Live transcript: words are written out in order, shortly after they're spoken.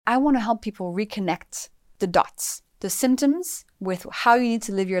I want to help people reconnect the dots, the symptoms with how you need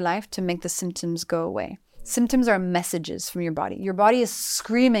to live your life to make the symptoms go away. Symptoms are messages from your body. Your body is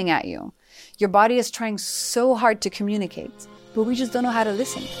screaming at you. Your body is trying so hard to communicate, but we just don't know how to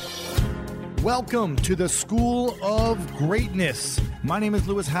listen. Welcome to the School of Greatness. My name is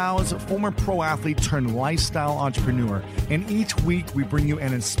Lewis Howes, former pro athlete turned lifestyle entrepreneur. And each week we bring you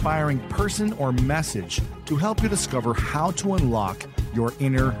an inspiring person or message to help you discover how to unlock your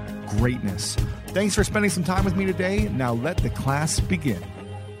inner greatness. Thanks for spending some time with me today. Now let the class begin.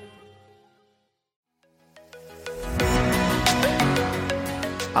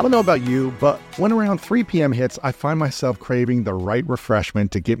 I don't know about you, but when around 3 p.m. hits, I find myself craving the right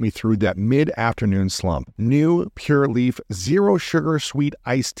refreshment to get me through that mid-afternoon slump. New Pure Leaf Zero Sugar Sweet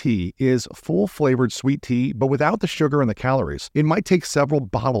Iced Tea is full-flavored sweet tea, but without the sugar and the calories. It might take several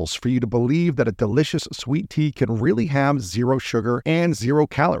bottles for you to believe that a delicious sweet tea can really have zero sugar and 0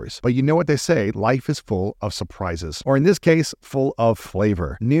 calories. But you know what they say, life is full of surprises, or in this case, full of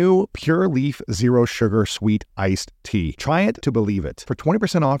flavor. New Pure Leaf Zero Sugar Sweet Iced Tea. Try it to believe it. For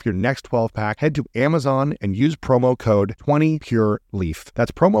 20% off your next 12-pack, head to Amazon and use promo code 20PureLeaf. That's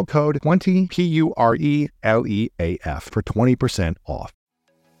promo code 20 PURELEAF for 20% off.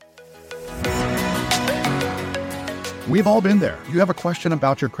 We've all been there. You have a question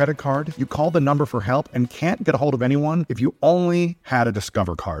about your credit card, you call the number for help and can't get a hold of anyone if you only had a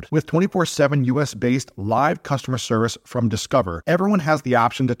Discover card. With 24/7 US-based live customer service from Discover, everyone has the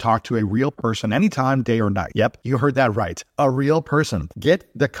option to talk to a real person anytime, day or night. Yep, you heard that right. A real person. Get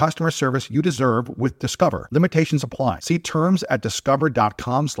the customer service you deserve with Discover. Limitations apply. See terms at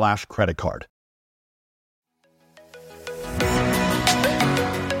discover.com/creditcard.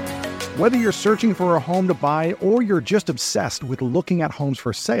 Whether you're searching for a home to buy or you're just obsessed with looking at homes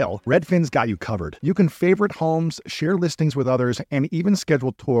for sale, Redfin's got you covered. You can favorite homes, share listings with others, and even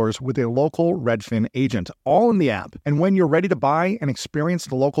schedule tours with a local Redfin agent, all in the app. And when you're ready to buy, an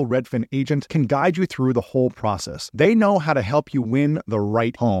experienced local Redfin agent can guide you through the whole process. They know how to help you win the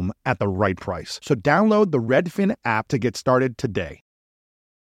right home at the right price. So download the Redfin app to get started today.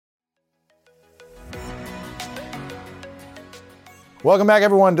 Welcome back,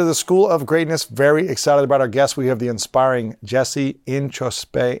 everyone, to the School of Greatness. Very excited about our guest. We have the inspiring Jessie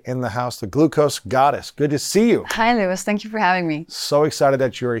Inchauspé in the house, the glucose goddess. Good to see you. Hi, Lewis. Thank you for having me. So excited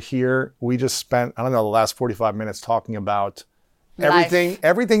that you're here. We just spent, the last 45 minutes talking about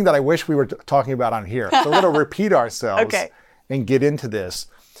everything that I wish we were talking about on here. So we're going to repeat ourselves and get into this.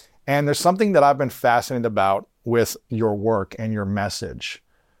 And there's something that I've been fascinated about with your work and your message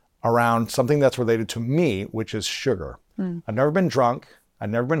around something that's related to me, which is sugar. I've never been drunk.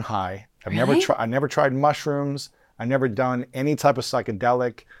 I've never been high. I've never tried mushrooms. I've never done any type of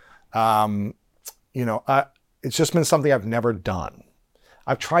psychedelic. It's just been something I've never done.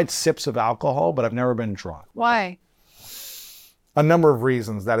 I've tried sips of alcohol, but I've never been drunk. Why? A number of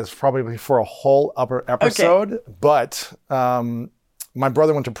reasons. That is probably for a whole other episode. Okay. But my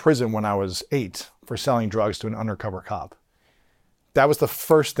brother went to prison when I was 8 for selling drugs to an undercover cop. That was the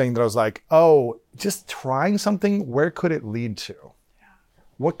first thing that I was like, oh, just trying something, where could it lead to? Yeah.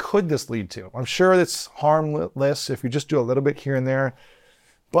 What could this lead to? I'm sure it's harmless if you just do a little bit here and there,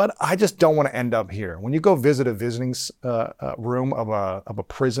 but I just don't want to end up here. When you go visit a visiting room of a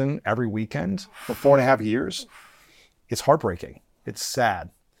prison every weekend for 4.5 years, it's heartbreaking. It's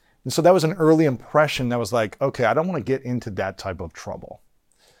sad. And so that was an early impression that was like, okay, I don't want to get into that type of trouble.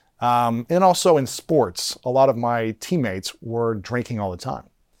 And also in sports, a lot of my teammates were drinking all the time.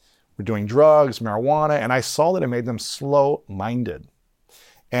 We're doing drugs, marijuana, and I saw that it made them slow-minded.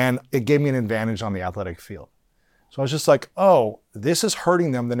 And it gave me an advantage on the athletic field. So I was just like, oh, this is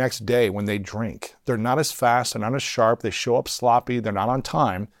hurting them the next day when they drink. They're not as fast, they're not as sharp, they show up sloppy, they're not on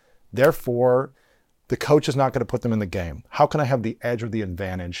time. Therefore, the coach is not going to put them in the game. How can I have the edge or the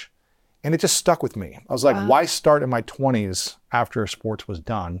advantage? And it just stuck with me. I was like, why start in my 20s after sports was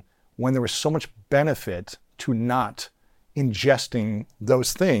done when there was so much benefit to not ingesting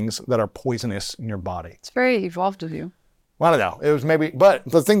those things that are poisonous in your body? It's very evolved of you. Well, I don't know. It was maybe, but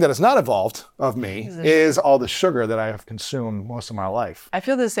the thing that is not evolved of me is all the sugar that I have consumed most of my life. I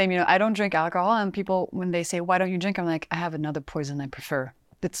feel the same. I don't drink alcohol, and people, when they say, why don't you drink? I'm like, I have another poison I prefer.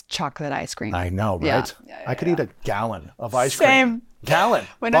 It's chocolate ice cream. I know, right? Yeah, I could eat a gallon of ice cream. Same. Gallon.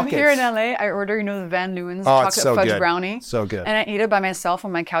 When buckets. I'm here in LA, I order, the Van Leeuwen's chocolate fudge brownie. So good. And I eat it by myself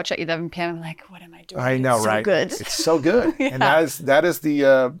on my couch at 11 p.m. I'm like, what am I doing? I know, it's right? So good. It's so good. Yeah. And that is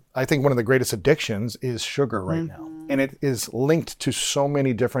the, I think one of the greatest addictions is sugar right now. And it is linked to so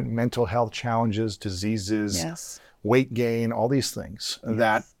many different mental health challenges, diseases, weight gain, all these things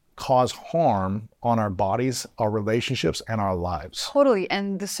that cause harm on our bodies, our relationships, and our lives. Totally.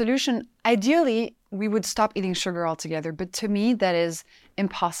 And the solution, ideally, we would stop eating sugar altogether. But to me, that is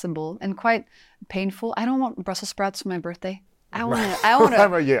impossible and quite painful. I don't want Brussels sprouts for my birthday. I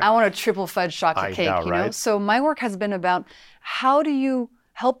want a triple fudge chocolate cake, you know? So my work has been about how do you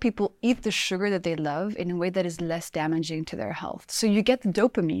help people eat the sugar that they love in a way that is less damaging to their health. So you get the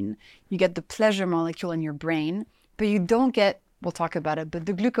dopamine, you get the pleasure molecule in your brain, but you don't get, we'll talk about it, but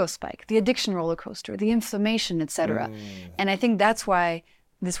the glucose spike, the addiction roller coaster, the inflammation, etc. And I think that's why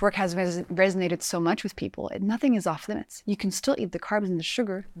this work has resonated so much with people. Nothing is off limits. You can still eat the carbs and the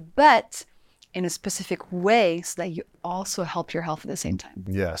sugar, but in a specific way so that you also help your health at the same time.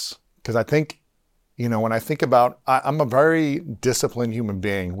 Yes, because I think, you know, when I think about, I'm a very disciplined human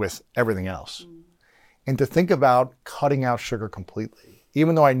being with everything else. And to think about cutting out sugar completely,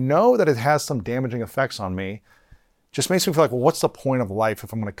 even though I know that it has some damaging effects on me, just makes me feel like, well, what's the point of life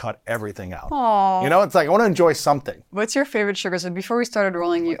if I'm going to cut everything out? Aww. You know, it's like, I want to enjoy something. What's your favorite sugar? So before we started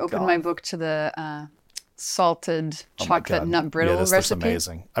rolling, you opened my book to the salted chocolate nut brittle recipe. That's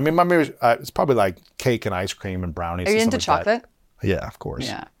amazing. I mean, it's probably like cake and ice cream and brownies. Are you into like chocolate? That. Yeah, of course.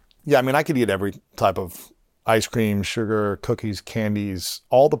 Yeah. Yeah, I mean, I could eat every type of ice cream, sugar, cookies, candies,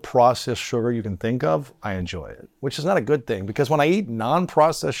 all the processed sugar you can think of, I enjoy it, which is not a good thing because when I eat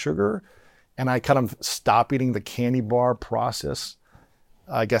non-processed sugar and I kind of stop eating the candy bar process,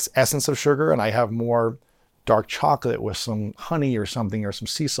 I guess, essence of sugar, and I have more dark chocolate with some honey or something or some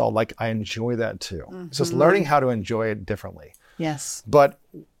sea salt, like I enjoy that too. It's just learning how to enjoy it differently. Yes. But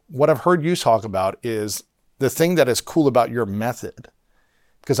what I've heard you talk about is the thing that is cool about your method.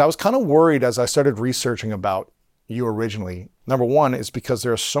 Because I was kind of worried as I started researching about you originally. Number one is because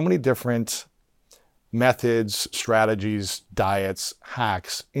there are so many different methods, strategies, diets,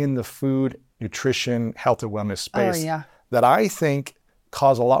 hacks in the food, nutrition, health and wellness space that I think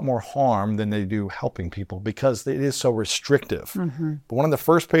cause a lot more harm than they do helping people because it is so restrictive. But one of the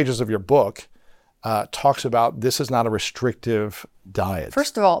first pages of your book talks about this is not a restrictive diet.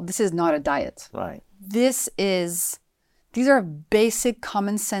 First of all, this is not a diet. Right. These are basic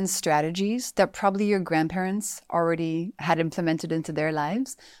common sense strategies that probably your grandparents already had implemented into their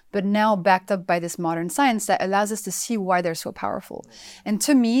lives, but now backed up by this modern science that allows us to see why they're so powerful. And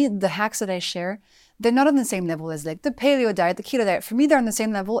to me, the hacks that I share, they're not on the same level as like the paleo diet, the keto diet. For me, they're on the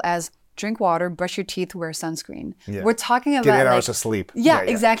same level as drink water, brush your teeth, wear sunscreen. Yeah. We're talking about get 8 hours of sleep. Yeah,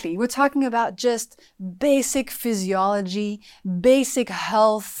 exactly. We're talking about just basic physiology, basic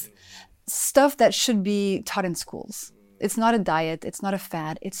health, stuff that should be taught in schools. It's not a diet, it's not a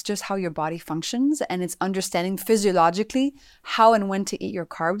fad, it's just how your body functions and it's understanding physiologically how and when to eat your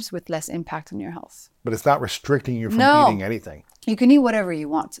carbs with less impact on your health. But it's not restricting you from eating anything. You can eat whatever you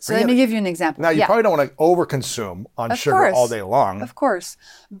want. So let me give you an example. Now, you probably don't want to overconsume on sugar all day long. Of course.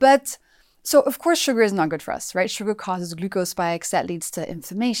 But, so of course sugar is not good for us, right? Sugar causes glucose spikes, that leads to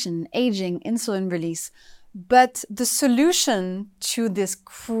inflammation, aging, insulin release. But the solution to this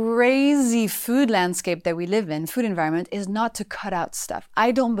crazy food landscape that we live in, food environment, is not to cut out stuff.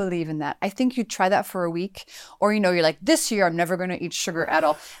 I don't believe in that. I think you try that for a week or, you're like, this year I'm never going to eat sugar at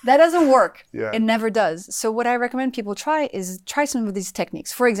all. That doesn't work. Yeah. It never does. So what I recommend people try some of these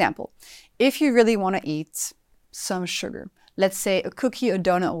techniques. For example, if you really want to eat some sugar, let's say a cookie, a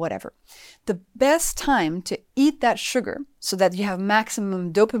donut, or whatever. The best time to eat that sugar so that you have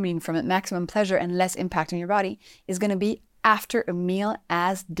maximum dopamine from it, maximum pleasure and less impact on your body is going to be after a meal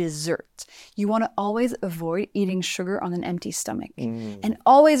as dessert. You want to always avoid eating sugar on an empty stomach and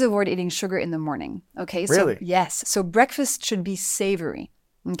always avoid eating sugar in the morning. Okay. Really? So, yes. So breakfast should be savory.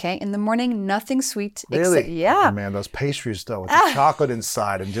 Okay, in the morning, nothing sweet. Really? Oh, man, those pastries though, with the chocolate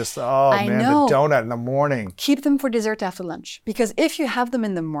inside and just, the donut in the morning. Keep them for dessert after lunch. Because if you have them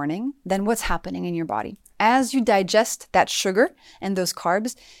in the morning, then what's happening in your body? As you digest that sugar and those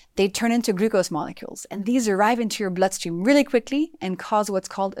carbs, they turn into glucose molecules. And these arrive into your bloodstream really quickly and cause what's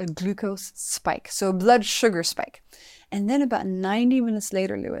called a glucose spike. So a blood sugar spike. And then about 90 minutes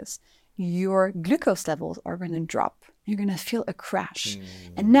later, Louis, your glucose levels are going to drop. You're going to feel a crash.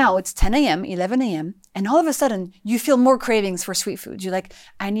 And now it's 10 a.m., 11 a.m., and all of a sudden you feel more cravings for sweet foods. You're like,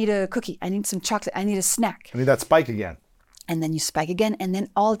 I need a cookie, I need some chocolate, I need a snack. I need that spike again. And then you spike again, and then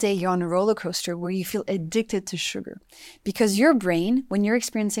all day you're on a roller coaster where you feel addicted to sugar. Because your brain, when you're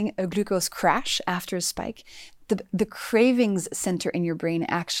experiencing a glucose crash after a spike, the cravings center in your brain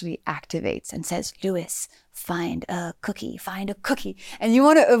actually activates and says, Louis, find a cookie, find a cookie. And you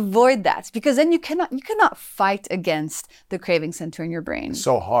want to avoid that because then you cannot fight against the craving center in your brain.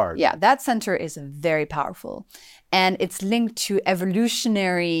 So hard. Yeah, that center is very powerful. And it's linked to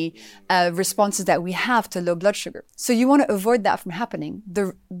evolutionary responses that we have to low blood sugar. So you want to avoid that from happening.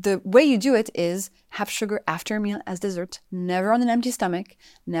 The way you do it is have sugar after a meal as dessert, never on an empty stomach,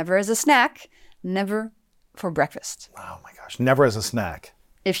 never as a snack, never for breakfast. Oh my gosh, never as a snack.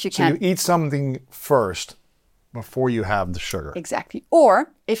 If you So can. you eat something first before you have the sugar. Exactly.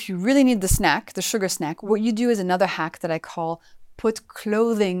 Or if you really need the snack, the sugar snack, what you do is another hack that I call put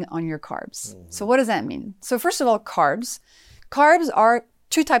clothing on your carbs. So what does that mean? So first of all, carbs. Carbs are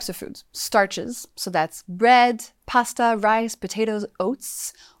two types of foods. Starches, so that's bread, pasta, rice, potatoes,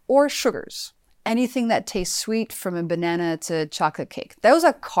 oats, or sugars. Anything that tastes sweet from a banana to chocolate cake. Those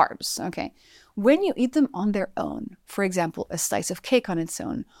are carbs, okay? When you eat them on their own, for example, a slice of cake on its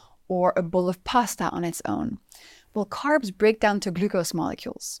own, or a bowl of pasta on its own, well, carbs break down to glucose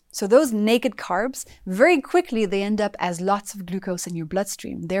molecules. So those naked carbs, very quickly, they end up as lots of glucose in your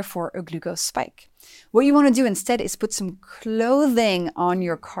bloodstream, therefore a glucose spike. What you want to do instead is put some clothing on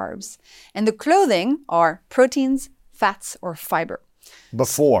your carbs. And the clothing are proteins, fats, or fiber.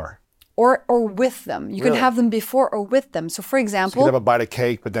 Before. Or with them. You can have them before or with them. So for example, You could have a bite of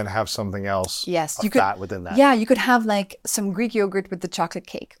cake, but then have something else. yes, a you could, fat within that. Yeah, you could have like some Greek yogurt with the chocolate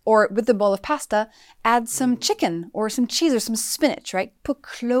cake, or with the bowl of pasta, add some chicken or some cheese or some spinach, right? Put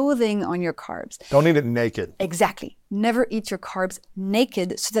clothing on your carbs. Don't eat it naked. Exactly. Never eat your carbs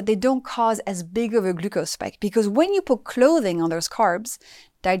naked so that they don't cause as big of a glucose spike. Because when you put clothing on those carbs,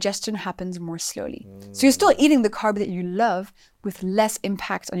 digestion happens more slowly. So you're still eating the carb that you love with less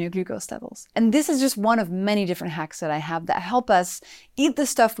impact on your glucose levels. And this is just one of many different hacks that I have that help us eat the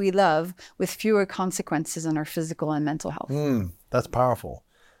stuff we love with fewer consequences on our physical and mental health. That's powerful.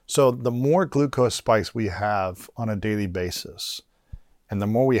 So the more glucose spikes we have on a daily basis, and the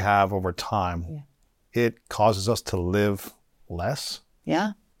more we have over time, it causes us to live less.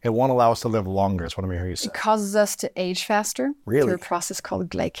 Yeah. It won't allow us to live longer, is what I'm hearing you say. It causes us to age faster Really? through a process called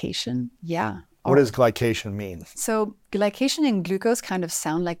glycation. Yeah. What does glycation mean? So glycation and glucose kind of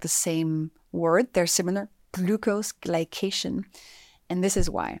sound like the same word. They're similar. Glucose, glycation. And this is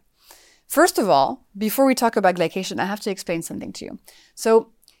why. First of all, before we talk about glycation, I have to explain something to you.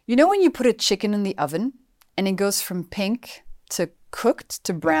 So, you know when you put a chicken in the oven and it goes from pink to cooked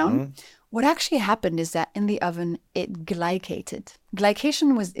to brown? What actually happened is that in the oven, it glycated.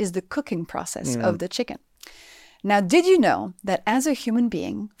 Glycation is the cooking process of the chicken. Now, did you know that as a human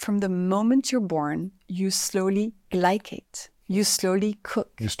being, from the moment you're born, you slowly glycate? You slowly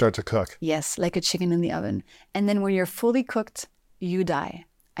cook. You start to cook. Yes, like a chicken in the oven. And then when you're fully cooked, you die.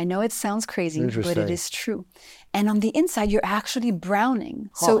 I know it sounds crazy, but it is true. And on the inside, you're actually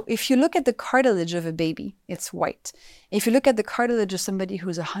browning. So if you look at the cartilage of a baby, it's white. If you look at the cartilage of somebody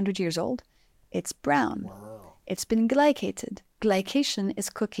who's 100 years old, it's brown. Wow. It's been glycated. Glycation is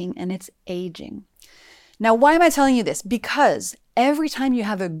cooking and it's aging. Now, why am I telling you this? Because every time you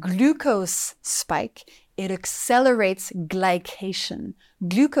have a glucose spike, it accelerates glycation.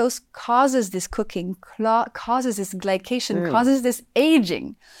 Glucose causes this cooking, causes this glycation, causes this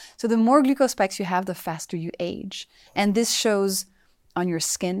aging. So the more glucose spikes you have, the faster you age. And this shows on your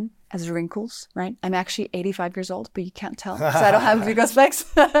skin as wrinkles, right? I'm actually 85 years old, but you can't tell because I don't have glucose spikes.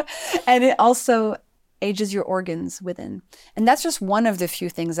 And it also ages your organs within. And that's just one of the few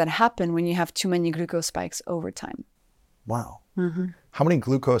things that happen when you have too many glucose spikes over time. Wow. How many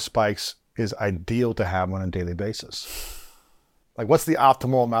glucose spikes is ideal to have on a daily basis? Like, what's the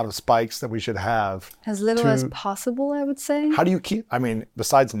optimal amount of spikes that we should have? As little as possible, I would say. How do you keep, I mean,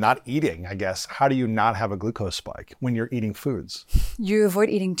 besides not eating, I guess, how do you not have a glucose spike when you're eating foods? You avoid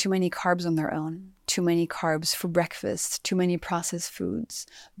eating too many carbs on their own. Too many carbs for breakfast, too many processed foods.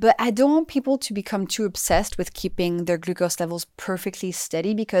 But I don't want people to become too obsessed with keeping their glucose levels perfectly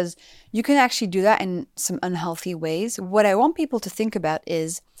steady because you can actually do that in some unhealthy ways. What I want people to think about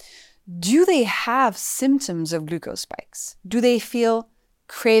is, do they have symptoms of glucose spikes? Do they feel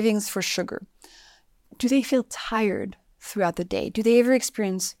cravings for sugar? Do they feel tired throughout the day? Do they ever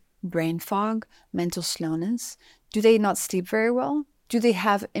experience brain fog, mental slowness? Do they not sleep very well? Do they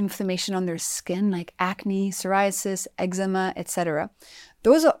have inflammation on their skin like acne, psoriasis, eczema, etc.?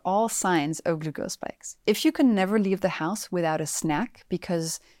 Those are all signs of glucose spikes. If you can never leave the house without a snack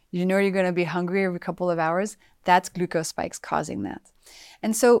because you know you're going to be hungry every couple of hours, that's glucose spikes causing that.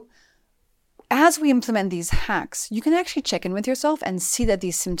 And so as we implement these hacks, you can actually check in with yourself and see that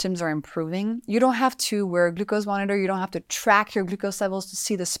these symptoms are improving. You don't have to wear a glucose monitor. You don't have to track your glucose levels to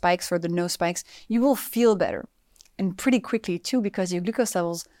see the spikes or the no spikes. You will feel better. And pretty quickly too, because your glucose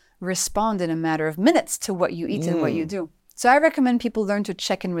levels respond in a matter of minutes to what you eat and what you do. So I recommend people learn to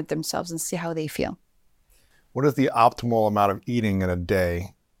check in with themselves and see how they feel. What is the optimal amount of eating in a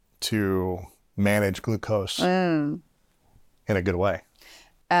day to manage glucose in a good way?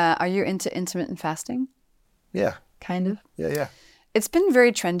 Are you into intermittent fasting? Yeah. Kind of? Yeah. It's been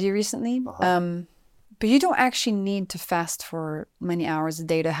very trendy recently. But you don't actually need to fast for many hours a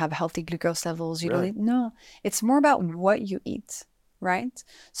day to have healthy glucose levels. No, it's more about what you eat, right?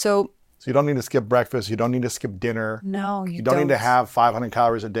 So you don't need to skip breakfast. You don't need to skip dinner. No, you don't need to have 500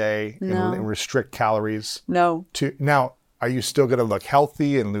 calories a day and restrict calories. No. Now, are you still going to look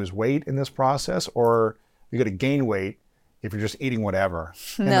healthy and lose weight in this process, or are you going to gain weight if you're just eating whatever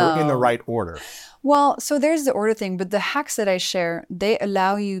in the right order? Well, so there's the order thing, but the hacks that I share, they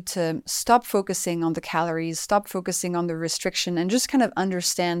allow you to stop focusing on the calories, stop focusing on the restriction, and just kind of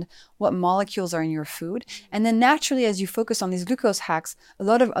understand what molecules are in your food. And then naturally, as you focus on these glucose hacks, a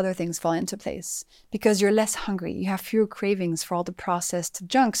lot of other things fall into place because you're less hungry. You have fewer cravings for all the processed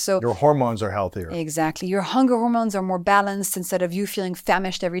junk. So your hormones are healthier. Exactly. Your hunger hormones are more balanced instead of you feeling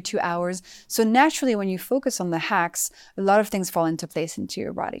famished every 2 hours. So naturally, when you focus on the hacks, a lot of things fall into place into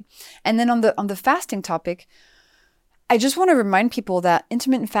your body. And then on the fasting topic, I just want to remind people that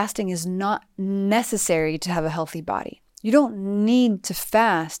intermittent fasting is not necessary to have a healthy body. You don't need to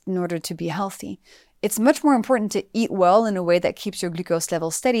fast in order to be healthy. It's much more important to eat well in a way that keeps your glucose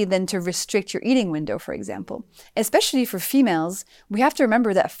level steady than to restrict your eating window, for example. Especially for females, we have to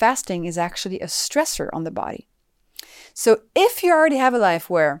remember that fasting is actually a stressor on the body. So if you already have a life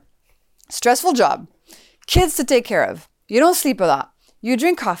where stressful job, kids to take care of, you don't sleep a lot, you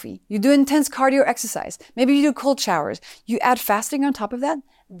drink coffee, you do intense cardio exercise, maybe you do cold showers, you add fasting on top of that,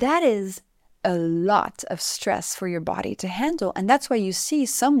 that is a lot of stress for your body to handle. And that's why you see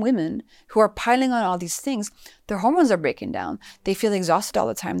some women who are piling on all these things, their hormones are breaking down. They feel exhausted all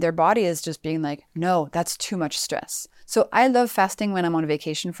the time. Their body is just being like, no, that's too much stress. So I love fasting when I'm on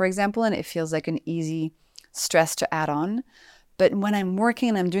vacation, for example, and it feels like an easy stress to add on. But when I'm working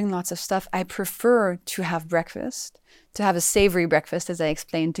and I'm doing lots of stuff, I prefer to have breakfast, to have a savory breakfast, as I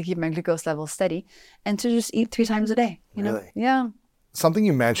explained, to keep my glucose level steady, and to just eat 3 times a day. Really? Yeah. Something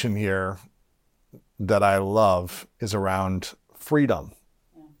you mentioned here that I love is around freedom.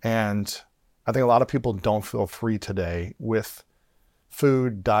 And I think a lot of people don't feel free today with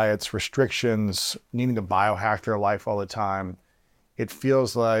food, diets, restrictions, needing to biohack their life all the time. It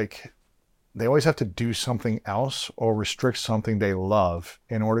feels like they always have to do something else or restrict something they love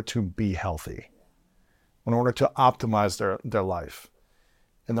in order to be healthy, in order to optimize their life.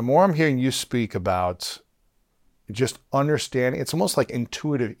 And the more I'm hearing you speak about just understanding, it's almost like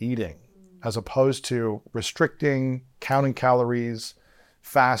intuitive eating, as opposed to restricting, counting calories,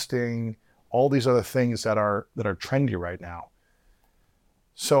 fasting, all these other things that are trendy right now.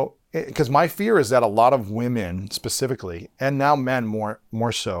 So, because my fear is that a lot of women specifically, and now men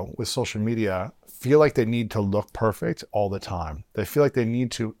more so with social media, feel like they need to look perfect all the time. They feel like they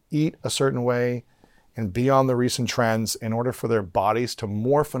need to eat a certain way and be on the recent trends in order for their bodies to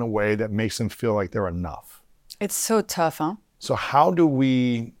morph in a way that makes them feel like they're enough. It's so tough, huh? So how do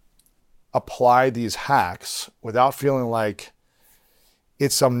we apply these hacks without feeling like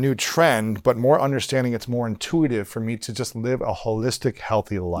it's some new trend, but more understanding it's more intuitive for me to just live a holistic,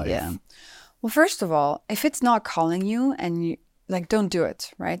 healthy life? Yeah. Well, first of all, if it's not calling you and you don't do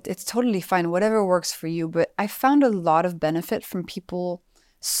it, right? It's totally fine, whatever works for you. But I found a lot of benefit from people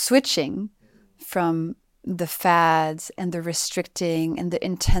switching from the fads and the restricting and the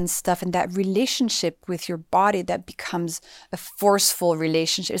intense stuff and that relationship with your body that becomes a forceful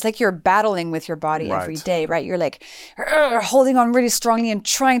relationship. It's like you're battling with your body every day, right? You're like holding on really strongly and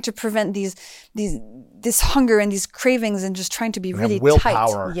trying to prevent this hunger and these cravings and just trying to be really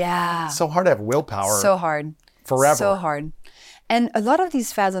willpower. Tight. Yeah. It's so hard to have willpower. So hard. Forever. So hard. And a lot of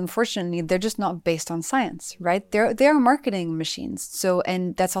these fads, unfortunately, they're just not based on science, right? They're marketing machines. So,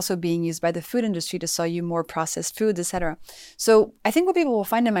 and that's also being used by the food industry to sell you more processed foods, etc. So I think what people will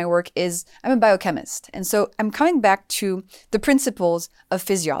find in my work is I'm a biochemist. And so I'm coming back to the principles of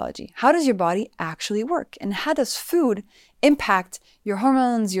physiology. How does your body actually work? And how does food impact your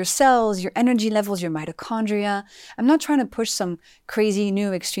hormones, your cells, your energy levels, your mitochondria? I'm not trying to push some crazy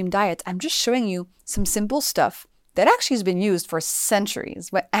new extreme diet. I'm just showing you some simple stuff that actually has been used for centuries.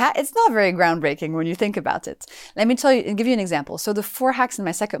 But it's not very groundbreaking when you think about it. Let me tell you and give you an example. So the 4 hacks in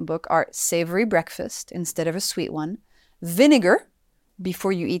my second book are savory breakfast instead of a sweet one, vinegar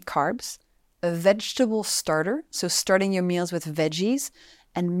before you eat carbs, a vegetable starter, so starting your meals with veggies,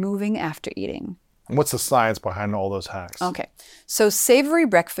 and moving after eating. And what's the science behind all those hacks? Okay, so savory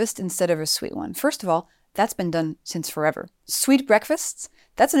breakfast instead of a sweet one. First of all, that's been done since forever. Sweet breakfasts,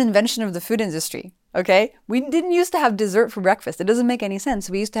 That's an invention of the food industry. Okay? We didn't used to have dessert for breakfast. It doesn't make any sense.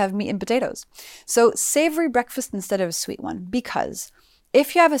 We used to have meat and potatoes. So savory breakfast instead of a sweet one, because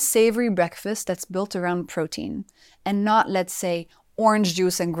if you have a savory breakfast that's built around protein and not, let's say, orange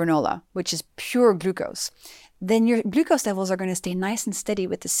juice and granola, which is pure glucose, then your glucose levels are going to stay nice and steady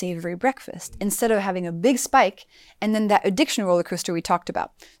with the savory breakfast instead of having a big spike and then that addiction roller coaster we talked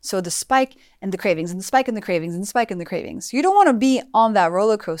about. So the spike and the cravings and the spike and the cravings and the spike and the cravings. You don't want to be on that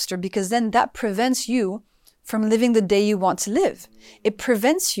roller coaster because then that prevents you from living the day you want to live. It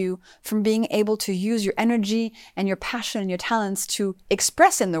prevents you from being able to use your energy and your passion and your talents to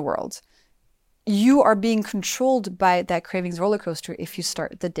express in the world. You are being controlled by that cravings roller coaster if you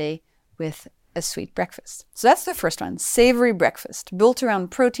start the day with a sweet breakfast. So that's the first one, savory breakfast, built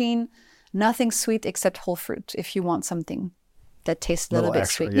around protein, nothing sweet except whole fruit if you want something that tastes a little bit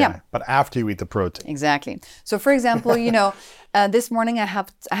extra, sweet. Yeah. But after you eat the protein. Exactly. So for example, this morning I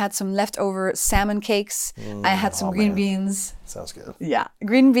had some leftover salmon cakes. I had some green beans. Sounds good. Yeah,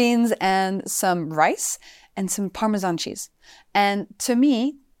 green beans and some rice and some Parmesan cheese. And to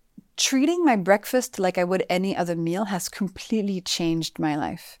me, treating my breakfast like I would any other meal has completely changed my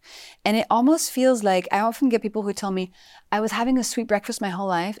life. And it almost feels like, I often get people who tell me, I was having a sweet breakfast my whole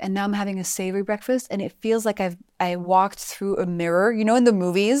life and now I'm having a savory breakfast and it feels like I walked through a mirror, in the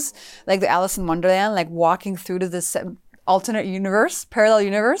movies, like the Alice in Wonderland, like walking through to this alternate universe, parallel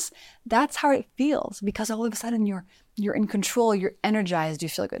universe. That's how it feels because all of a sudden you're in control, you're energized, you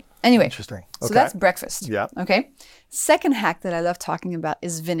feel good. Anyway, interesting. Okay. So that's breakfast. Yeah. Okay. Second hack that I love talking about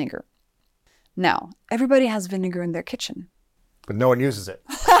is vinegar. Now, everybody has vinegar in their kitchen. But no one uses it.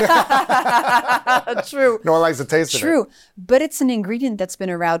 True. No one likes the taste of it. True. But it's an ingredient that's been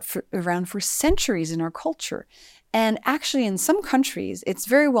around for centuries in our culture. And actually, in some countries, it's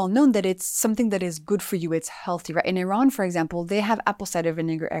very well known that it's something that is good for you. It's healthy, right? In Iran, for example, they have apple cider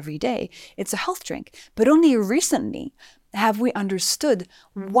vinegar every day. It's a health drink. But only recently have we understood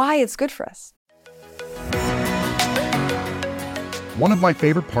why it's good for us. One of my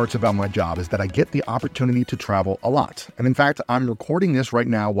favorite parts about my job is that I get the opportunity to travel a lot. And in fact, I'm recording this right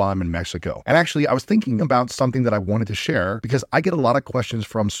now while I'm in Mexico. And actually, I was thinking about something that I wanted to share because I get a lot of questions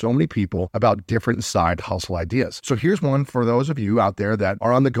from so many people about different side hustle ideas. So here's one for those of you out there that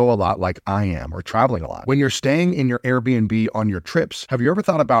are on the go a lot like I am or traveling a lot. When you're staying in your Airbnb on your trips, have you ever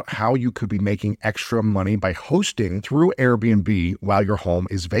thought about how you could be making extra money by hosting through Airbnb while your home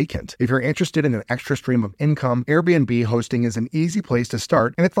is vacant? If you're interested in an extra stream of income, Airbnb hosting is an easy place to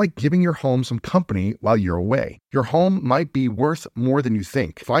start, and it's like giving your home some company while you're away. Your home might be worth more than you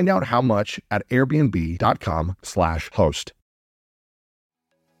think. Find out how much at airbnb.com/host.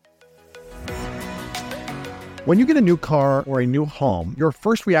 When you get a new car or a new home, your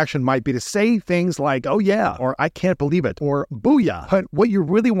first reaction might be to say things like, oh yeah, or I can't believe it, or booyah. But what you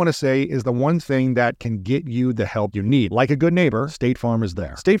really want to say is the one thing that can get you the help you need. Like a good neighbor, State Farm is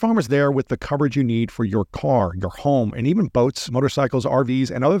there. State Farm is there with the coverage you need for your car, your home, and even boats, motorcycles, RVs,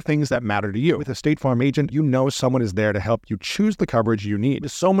 and other things that matter to you. With a State Farm agent, you know someone is there to help you choose the coverage you need.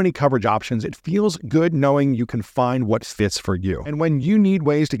 With so many coverage options, it feels good knowing you can find what fits for you. And when you need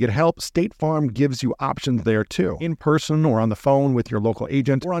ways to get help, State Farm gives you options there too, in person or on the phone with your local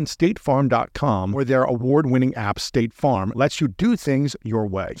agent or on statefarm.com, where their award-winning app State Farm lets you do things your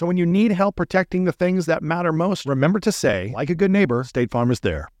way. So when you need help protecting the things that matter most, remember to say, like a good neighbor, State Farm is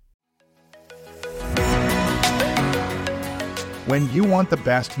there. When you want the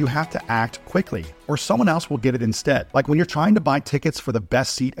best, you have to act quickly, or someone else will get it instead. Like when you're trying to buy tickets for the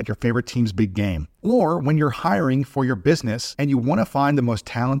best seat at your favorite team's big game. Or when you're hiring for your business and you want to find the most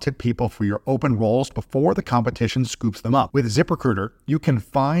talented people for your open roles before the competition scoops them up. With ZipRecruiter, you can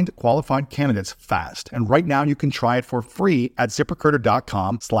find qualified candidates fast. And right now you can try it for free at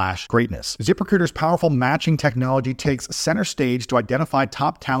ZipRecruiter.com/greatness. ZipRecruiter's powerful matching technology takes center stage to identify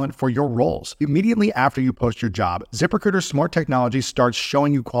top talent for your roles. Immediately after you post your job, ZipRecruiter's smart technology starts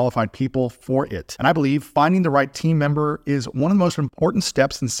showing you qualified people for it. And I believe finding the right team member is one of the most important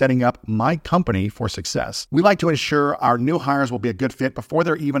steps in setting up my company for success. We like to ensure our new hires will be a good fit before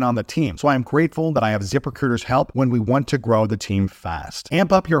they're even on the team. So I am grateful that I have ZipRecruiter's help when we want to grow the team fast.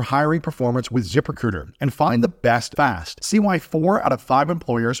 Amp up your hiring performance with ZipRecruiter and find the best fast. See why 4 out of 5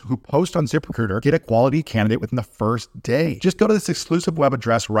 employers who post on ZipRecruiter get a quality candidate within the first day. Just go to this exclusive web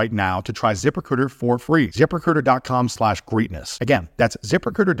address right now to try ZipRecruiter for free. ZipRecruiter.com/greatness. Again, that's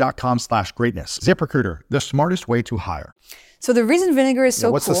ZipRecruiter.com/greatness. ZipRecruiter, the smartest way to hire. So the reason vinegar is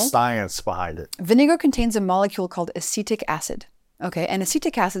so what's cool. the science behind it? Vinegar contains a molecule called acetic acid. Okay, and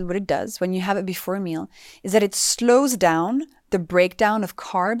acetic acid, what it does when you have it before a meal is that it slows down the breakdown of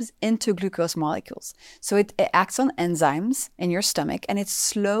carbs into glucose molecules. So it acts on enzymes in your stomach and it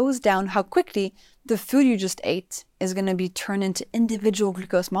slows down how quickly the food you just ate is going to be turned into individual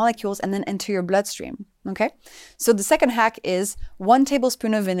glucose molecules and then into your bloodstream. Okay, so the second hack is 1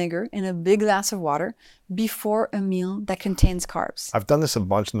 tablespoon of vinegar in a big glass of water before a meal that contains carbs. I've done this a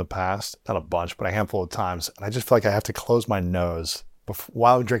bunch in the past, not a bunch, but a handful of times. And I just feel like I have to close my nose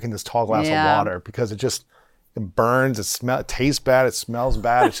while I'm drinking this tall glass of water because it burns, it tastes bad, it smells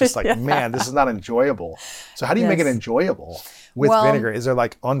bad. It's just like, man, this is not enjoyable. So how do you make it enjoyable with vinegar? Is there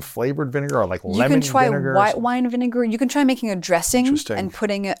like unflavored vinegar or like lemon vinegar? You can try white wine vinegar. You can try making a dressing and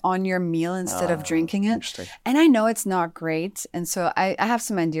putting it on your meal instead of drinking it. And I know it's not great. And so I have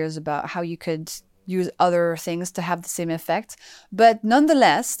some ideas about how you could use other things to have the same effect. But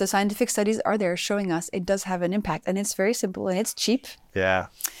nonetheless, the scientific studies are there showing us it does have an impact. And it's very simple and it's cheap. Yeah.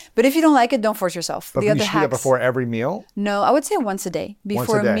 But if you don't like it, don't force yourself. But you should do that before every meal? No, I would say once a day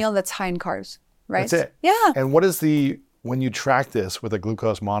before a meal that's high in carbs. Right? That's it? Yeah. And what is when you track this with a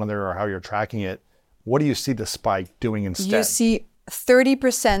glucose monitor or how you're tracking it, what do you see the spike doing instead? You see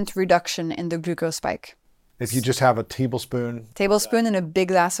 30% reduction in the glucose spike. If you just have a tablespoon in a big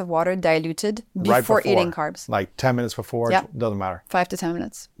glass of water diluted before eating carbs. Like 10 minutes before, it doesn't matter. 5 to 10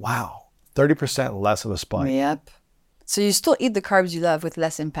 minutes. Wow. 30% less of a spike. Yep. So you still eat the carbs you love with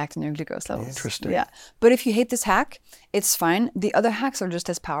less impact on your glucose levels. Interesting. Yeah. But if you hate this hack, it's fine. The other hacks are just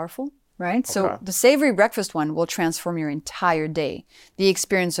as powerful, right? Okay. So the savory breakfast one will transform your entire day, the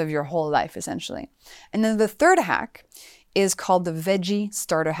experience of your whole life, essentially. And then the third hack is called the veggie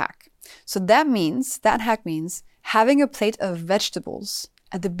starter hack. So that hack means having a plate of vegetables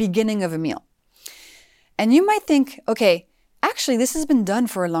at the beginning of a meal. And you might think, okay, actually this has been done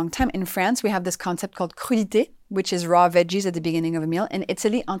for a long time. In France, we have this concept called crudité, which is raw veggies at the beginning of a meal. In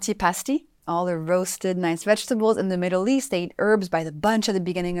Italy, antipasti, all the roasted nice vegetables. In the Middle East, they eat herbs by the bunch at the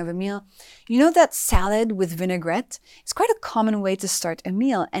beginning of a meal. You know that salad with vinaigrette? It's quite a common way to start a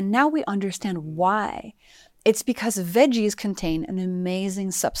meal. And now we understand why. It's because veggies contain an amazing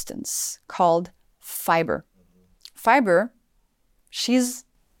substance called fiber. Fiber, she's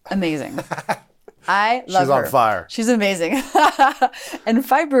amazing. I love her. She's on fire. She's amazing. And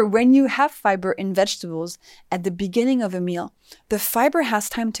fiber, when you have fiber in vegetables at the beginning of a meal, the fiber has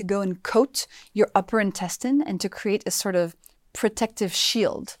time to go and coat your upper intestine and to create a sort of protective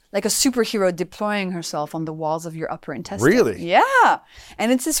shield, like a superhero deploying herself on the walls of your upper intestine. Really? Yeah.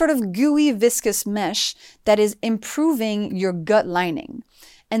 And it's a sort of gooey, viscous mesh that is improving your gut lining.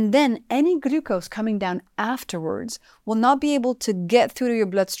 And then any glucose coming down afterwards will not be able to get through to your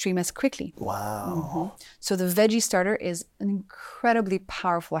bloodstream as quickly. Wow. Mm-hmm. So the veggie starter is an incredibly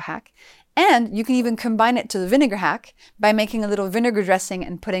powerful hack. And you can even combine it to the vinegar hack by making a little vinegar dressing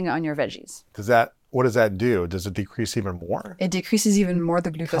and putting it on your veggies. What does that do? Does it decrease even more? It decreases even more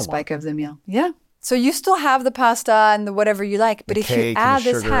the glucose spike of the meal. Yeah. So you still have the pasta and the whatever you like, but if you add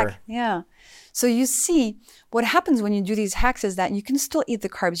this hack, So you see, what happens when you do these hacks is that you can still eat the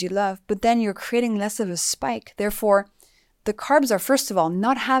carbs you love, but then you're creating less of a spike. Therefore, the carbs are, first of all,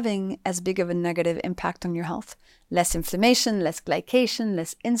 not having as big of a negative impact on your health. Less inflammation, less glycation,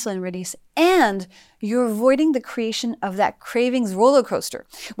 less insulin release, and you're avoiding the creation of that cravings roller coaster,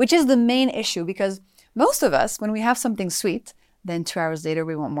 which is the main issue because most of us, when we have something sweet, then 2 hours later,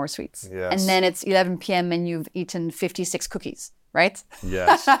 we want more sweets. Yes. And then it's 11 p.m. and you've eaten 56 cookies, right?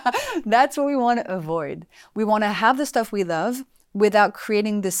 Yes. That's what we want to avoid. We want to have the stuff we love without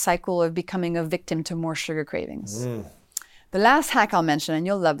creating this cycle of becoming a victim to more sugar cravings. The last hack I'll mention, and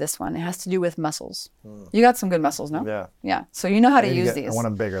you'll love this one, it has to do with muscles. You got some good muscles, no? Yeah. Yeah. So you know how to use these. I want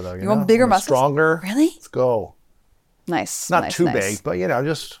them bigger, though. You want bigger muscles? Stronger. Really? Let's go. Nice. Not too big, but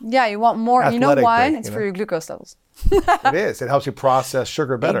just Yeah, you want more. You know why? Big, it's for your glucose levels. It is. It helps you process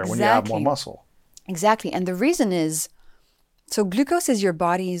sugar better when you have more muscle. Exactly. And the reason is, so glucose is your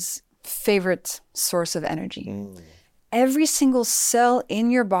body's favorite source of energy. Every single cell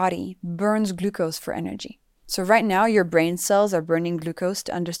in your body burns glucose for energy. So right now, your brain cells are burning glucose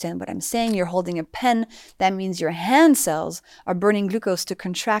to understand what I'm saying. You're holding a pen. That means your hand cells are burning glucose to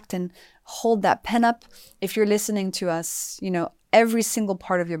contract and hold that pen up. If you're listening to us, every single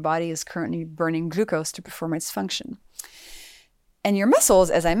part of your body is currently burning glucose to perform its function. And your muscles,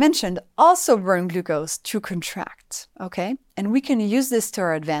 as I mentioned, also burn glucose to contract, okay? And we can use this to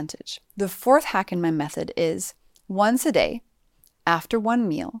our advantage. The fourth hack in my method is once a day, after one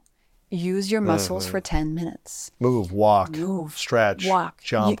meal, use your muscles for 10 minutes. Move, walk, stretch,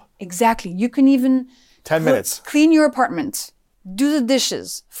 jump. Exactly. You can even 10 minutes. Clean your apartment, do the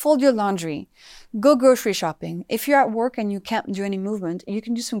dishes, fold your laundry, Go grocery shopping. If you're at work and you can't do any movement, you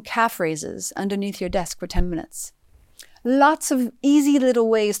can do some calf raises underneath your desk for 10 minutes. Lots of easy little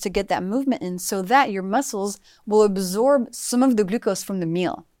ways to get that movement in so that your muscles will absorb some of the glucose from the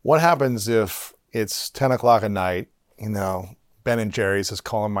meal. What happens if it's 10 o'clock at night, Ben and Jerry's is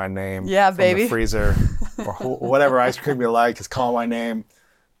calling my name from the freezer, or whatever ice cream you like is calling my name.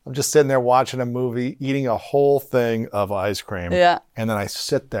 I'm just sitting there watching a movie, eating a whole thing of ice cream. Yeah. And then I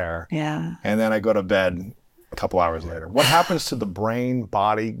sit there. Yeah. And then I go to bed a couple hours later. What happens to the brain,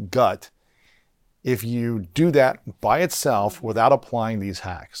 body, gut if you do that by itself without applying these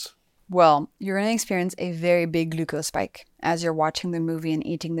hacks? Well, you're going to experience a very big glucose spike as you're watching the movie and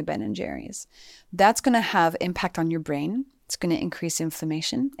eating the Ben and Jerry's. That's going to have impact on your brain. It's going to increase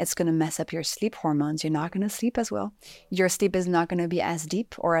inflammation. It's going to mess up your sleep hormones. You're not going to sleep as well. Your sleep is not going to be as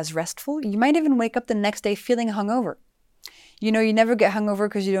deep or as restful. You might even wake up the next day feeling hungover. You never get hungover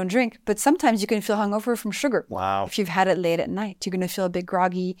because you don't drink, but sometimes you can feel hungover from sugar. Wow. If you've had it late at night, you're going to feel a bit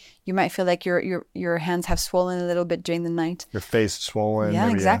groggy. You might feel like your hands have swollen a little bit during the night. Your face is swollen.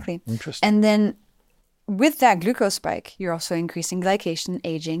 Yeah, exactly. Interesting. And then with that glucose spike, you're also increasing glycation,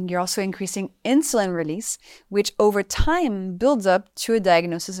 aging. You're also increasing insulin release, which over time builds up to a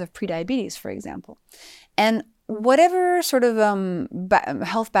diagnosis of prediabetes, for example. And whatever sort of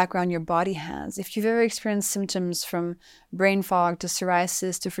health background your body has, if you've ever experienced symptoms from brain fog to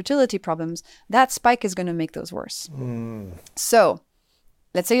psoriasis to fertility problems, that spike is going to make those worse. So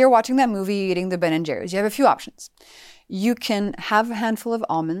let's say you're watching that movie, eating the Ben and Jerry's. You have a few options. You can have a handful of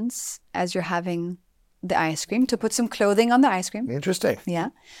almonds as you're having the ice cream to put some clothing on the ice cream. Interesting. Yeah.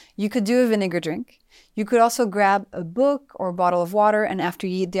 You could do a vinegar drink. You could also grab a book or a bottle of water, and after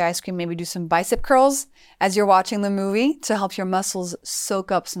you eat the ice cream, maybe do some bicep curls as you're watching the movie to help your muscles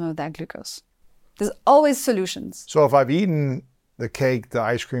soak up some of that glucose. There's always solutions. So if I've eaten the cake, the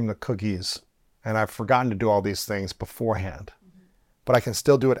ice cream, the cookies, and I've forgotten to do all these things beforehand, but I can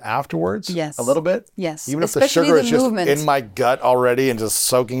still do it afterwards? Yes. A little bit? Yes. Even if Especially the sugar the is just movement. in my gut already and just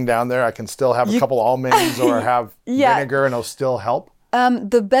soaking down there, I can still have a couple almonds or have vinegar and it'll still help?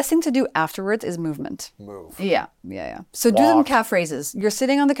 The best thing to do afterwards is movement. Move. Yeah. So do them calf raises. You're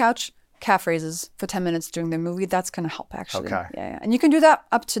sitting on the couch, calf raises for 10 minutes during the movie. That's going to help, actually. Okay. Yeah. And you can do that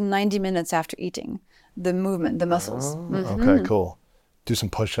up to 90 minutes after eating. The movement, the muscles. Okay, cool. Do some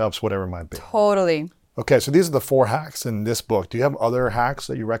push-ups, whatever it might be. Totally. Okay, so these are the 4 hacks in this book. Do you have other hacks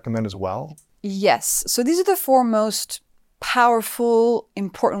that you recommend as well? Yes. So these are the 4 most powerful,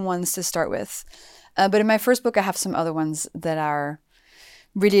 important ones to start with. But in my first book, I have some other ones that are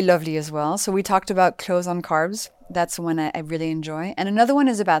really lovely as well. So we talked about close on carbs. That's one I really enjoy. And another one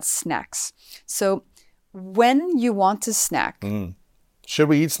is about snacks. So when you want to snack. Should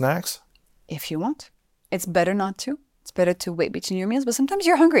we eat snacks? If you want. It's better not to. It's better to wait between your meals. But sometimes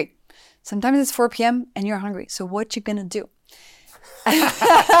you're hungry. Sometimes it's 4 p.m. and you're hungry. So what you gonna do?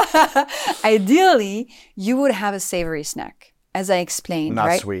 Ideally, you would have a savory snack, as I explained, Not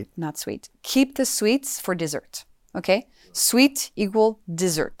right? sweet. Not sweet. Keep the sweets for dessert, okay? Sweet equal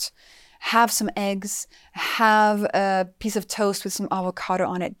dessert. Have some eggs, have a piece of toast with some avocado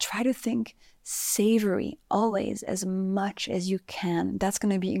on it. Try to think savory always as much as you can. That's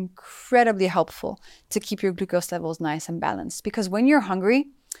going to be incredibly helpful to keep your glucose levels nice and balanced. Because when you're hungry,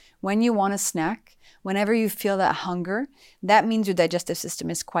 when you want a snack, whenever you feel that hunger, that means your digestive system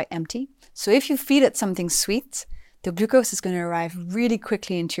is quite empty. So if you feed it something sweet, the glucose is going to arrive really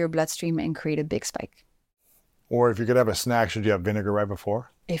quickly into your bloodstream and create a big spike. Or if you could have a snack, should you have vinegar right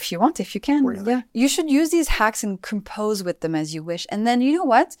before? If you want, if you can. Really? Yeah. You should use these hacks and compose with them as you wish. And then you know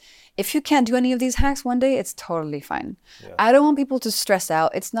what? If you can't do any of these hacks one day, it's totally fine. Yeah. I don't want people to stress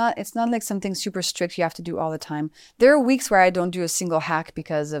out. It's not like something super strict you have to do all the time. There are weeks where I don't do a single hack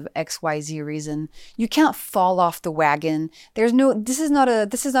because of XYZ reason. You can't fall off the wagon. This is not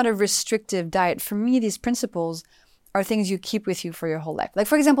a restrictive diet. For me, these principles are things you keep with you for your whole life. Like,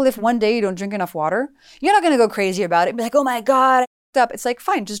 for example, if one day you don't drink enough water, you're not going to go crazy about it. Be like, oh my God, I up. It's like,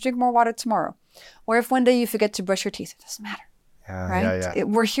 fine, just drink more water tomorrow. Or if one day you forget to brush your teeth, it doesn't matter. Right?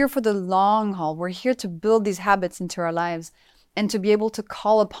 We're here for the long haul. We're here to build these habits into our lives and to be able to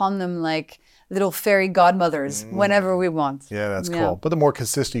call upon them like little fairy godmothers whenever we want. Yeah, that's cool. But the more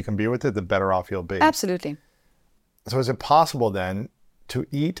consistent you can be with it, the better off you'll be. Absolutely. So is it possible then to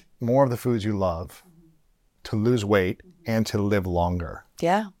eat more of the foods you love, to lose weight, and to live longer?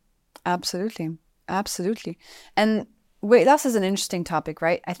 Yeah, absolutely. Absolutely. And weight loss is an interesting topic,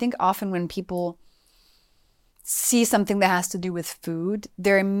 right? I think often when people see something that has to do with food,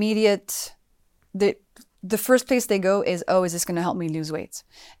 the first place they go is, oh, is this going to help me lose weight?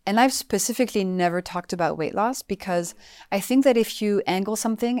 And I've specifically never talked about weight loss because I think that if you angle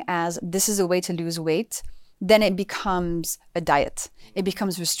something as this is a way to lose weight, then it becomes a diet. It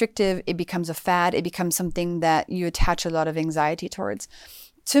becomes restrictive. It becomes a fad. It becomes something that you attach a lot of anxiety towards.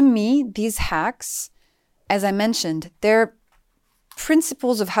 To me, these hacks, as I mentioned, they're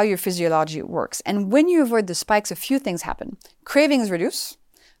principles of how your physiology works. And when you avoid the spikes, a few things happen. Cravings reduce,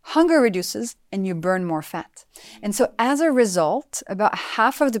 hunger reduces, and you burn more fat. And so as a result, about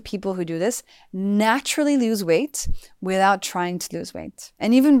half of the people who do this naturally lose weight without trying to lose weight,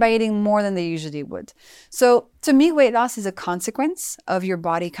 and even by eating more than they usually would. So to me, weight loss is a consequence of your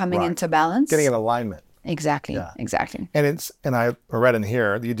body coming into balance. Getting in alignment. Exactly, exactly. And I read in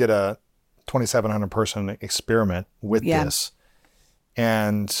here, you did a 2,700 person experiment with this.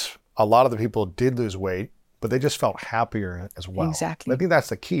 And a lot of the people did lose weight, but they just felt happier as well. Exactly. I think that's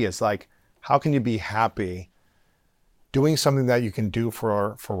the key. It's like, how can you be happy doing something that you can do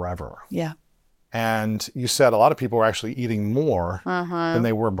for forever? Yeah. And you said a lot of people were actually eating more than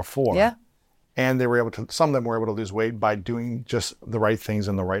they were before. Yeah. And they were able to, some of them were able to lose weight by doing just the right things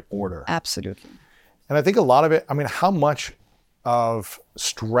in the right order. Absolutely. And I think a lot of it, I mean, how much of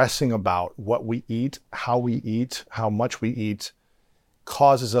stressing about what we eat, how we eat, how much we eat,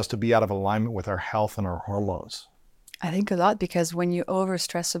 causes us to be out of alignment with our health and our hormones? I think a lot, because when you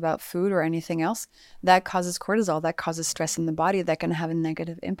overstress about food or anything else, that causes cortisol, that causes stress in the body, that can have a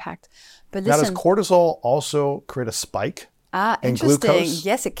negative impact. But listen, now, does cortisol also create a spike in interesting. glucose?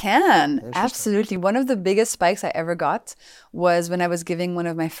 Yes, it can. Absolutely. One of the biggest spikes I ever got was when I was giving one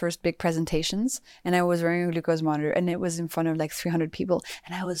of my first big presentations, and I was wearing a glucose monitor, and it was in front of like 300 people,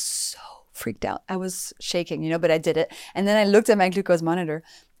 and I was so freaked out. I was shaking, but I did it. And then I looked at my glucose monitor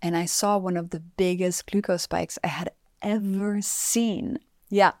and I saw one of the biggest glucose spikes I had ever seen.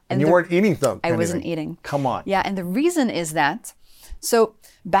 Yeah. And you weren't eating them. I wasn't eating. Come on. Yeah. And the reason is that, so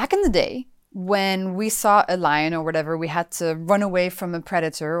back in the day, when we saw a lion or whatever, we had to run away from a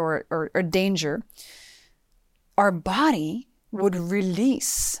predator or danger, our body would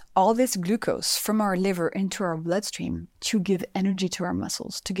release all this glucose from our liver into our bloodstream to give energy to our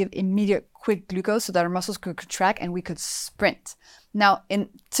muscles, to give immediate quick glucose so that our muscles could contract and we could sprint. Now, in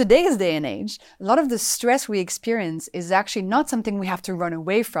today's day and age, a lot of the stress we experience is actually not something we have to run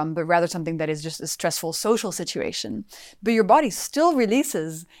away from, but rather something that is just a stressful social situation. But your body still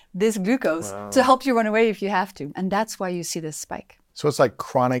releases this glucose to help you run away if you have to. And that's why you see this spike. So it's like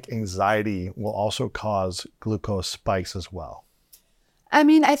chronic anxiety will also cause glucose spikes as well. I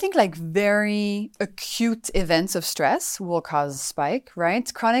mean, I think like very acute events of stress will cause a spike,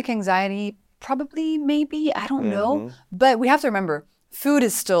 right? Chronic anxiety, probably, maybe, I don't know. But we have to remember, food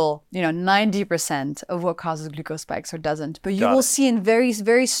is still, 90% of what causes glucose spikes or doesn't. But you will see in very,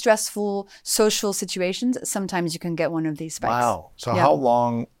 very stressful social situations, sometimes you can get one of these spikes. Wow. So how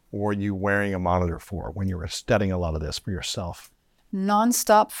long were you wearing a monitor for when you were studying a lot of this for yourself?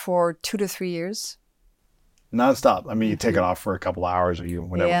 Non-stop for 2 to 3 years. Non-stop. I mean, you take it off for a couple hours or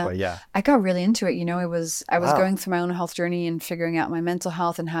whatever, but yeah. I got really into it. I was going through my own health journey and figuring out my mental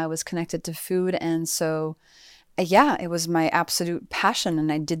health and how it was connected to food. And so, it was my absolute passion.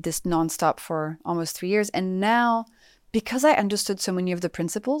 And I did this non-stop for almost 3 years. And now, because I understood so many of the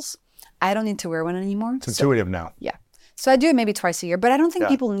principles, I don't need to wear one anymore. It's intuitive now. Yeah. So I do it maybe twice a year, but I don't think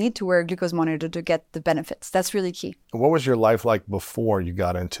people need to wear a glucose monitor to get the benefits. That's really key. What was your life like before you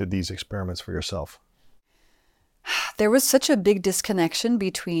got into these experiments for yourself? There was such a big disconnection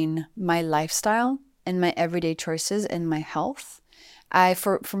between my lifestyle and my everyday choices and my health.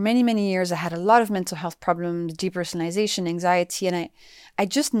 For many, many years, I had a lot of mental health problems, depersonalization, anxiety, and I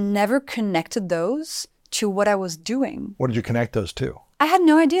just never connected those to what I was doing. What did you connect those to? I had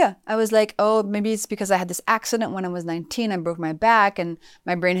no idea. I was like, oh, maybe it's because I had this accident when I was 19. I broke my back and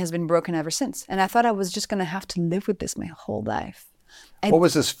my brain has been broken ever since. And I thought I was just going to have to live with this my whole life. What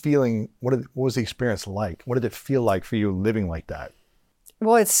was this feeling? What was the experience like? What did it feel like for you living like that?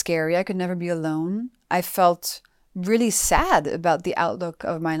 Well, it's scary. I could never be alone. I felt really sad about the outlook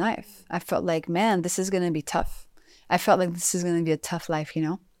of my life. I felt like, man, this is going to be tough. I felt like this is going to be a tough life,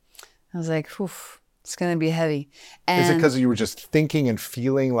 I was like, oof. It's going to be heavy. And is it because you were just thinking and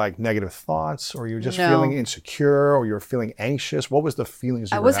feeling like negative thoughts, or you were just feeling insecure, or you were feeling anxious? What was the feelings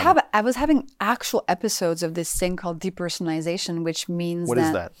you were having? I was having actual episodes of this thing called depersonalization, which means What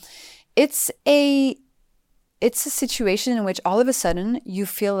is that? It's a situation in which all of a sudden you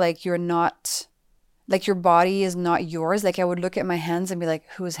feel like you're not, like your body is not yours. Like I would look at my hands and be like,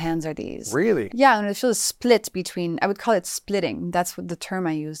 whose hands are these? Really? Yeah, and it feels a split between, I would call it splitting. That's what the term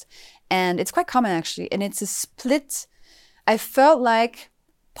I used. And it's quite common actually. And it's a split. I felt like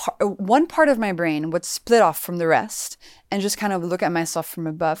one part of my brain would split off from the rest and just kind of look at myself from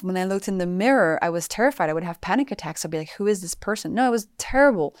above. When I looked in the mirror, I was terrified. I would have panic attacks. I'd be like, who is this person? No, it was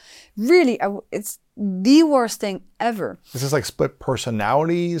terrible. Really, it's the worst thing ever. Is this like split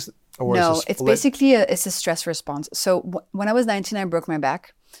personalities? Or No, is it it's split? basically it's a stress response. So when I was 19, I broke my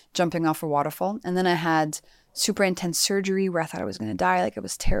back jumping off a waterfall. And then I had super intense surgery where I thought I was going to die. Like, it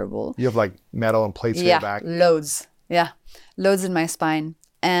was terrible. You have like metal and plates in your back. Loads. Yeah, loads in my spine.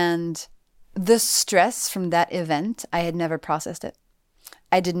 And the stress from that event, I had never processed it.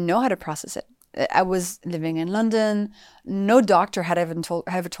 I didn't know how to process it. I was living in London. No doctor had ever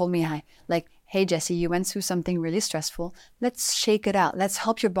told me, hey, Jessie, you went through something really stressful. Let's shake it out. Let's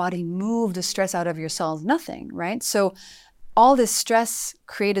help your body move the stress out of your cells. Nothing, right? So all this stress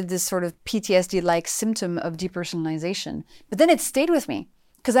created this sort of PTSD-like symptom of depersonalization. But then it stayed with me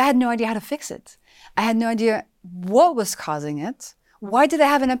because I had no idea how to fix it. I had no idea what was causing it. Why did I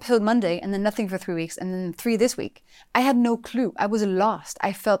have an episode Monday and then nothing for 3 weeks and then 3 this week? I had no clue. I was lost.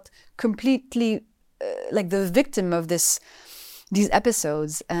 I felt completely like the victim of these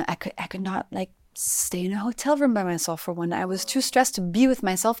episodes. I could not stay in a hotel room by myself for one night. I was too stressed to be with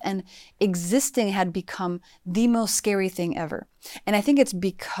myself, and existing had become the most scary thing ever. And I think it's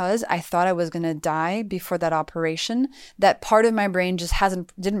because I thought I was going to die before that operation that part of my brain just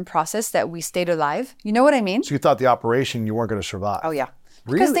didn't process that we stayed alive. You know what I mean? So you thought the operation you weren't going to survive? Oh yeah.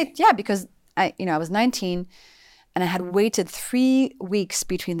 Really? Because I was 19 and I had waited 3 weeks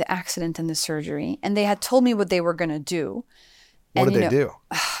between the accident and the surgery, and they had told me what they were going to do. What did they do?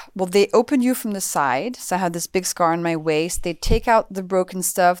 Well, they opened you from the side. So I had this big scar on my waist. They take out the broken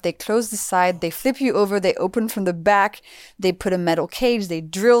stuff. They close the side. They flip you over. They open from the back. They put a metal cage. They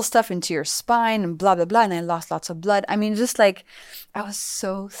drill stuff into your spine and blah, blah, blah. And I lost lots of blood. I mean, I was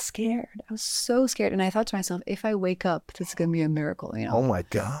so scared. And I thought to myself, if I wake up, this is going to be a miracle, Oh my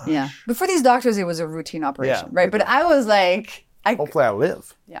God. Yeah. But for these doctors, it was a routine operation, right? But I was like... Hopefully I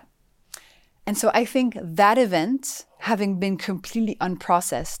live. Yeah. And so I think that event, having been completely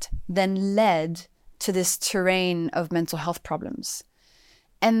unprocessed, then led to this terrain of mental health problems.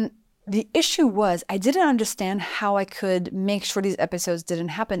 And the issue was I didn't understand how I could make sure these episodes didn't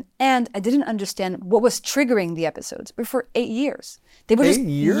happen. And I didn't understand what was triggering the episodes. But for 8 years. They would 8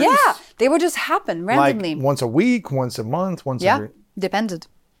 years? Yeah. They would just happen randomly. Like once a week, once a month, once every... Depended.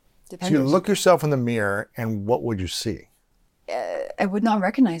 So you look yourself in the mirror and what would you see? I would not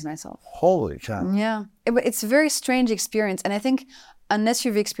recognize myself. Holy cow. Yeah. It's a very strange experience. And I think unless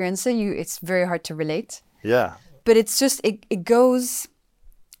you've experienced it, it's very hard to relate. Yeah. But it's just, it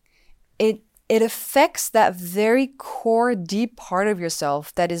affects that very core, deep part of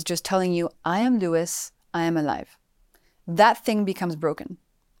yourself that is just telling you, I am Lewis, I am alive. That thing becomes broken.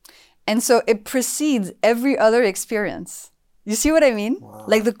 And so it precedes every other experience. You see what I mean? Wow.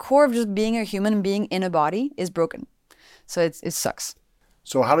 Like the core of just being a human being in a body is broken. So it sucks.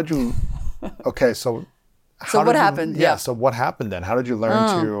 So how did you, okay, so what happened? Yeah, so what happened then? How did you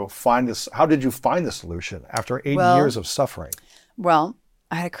learn to find this? How did you find the solution after 8 years of suffering? Well,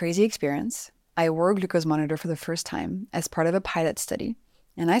 I had a crazy experience. I wore a glucose monitor for the first time as part of a pilot study.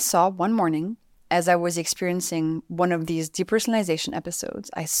 And I saw one morning, as I was experiencing one of these depersonalization episodes,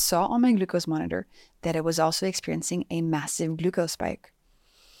 I saw on my glucose monitor that I was also experiencing a massive glucose spike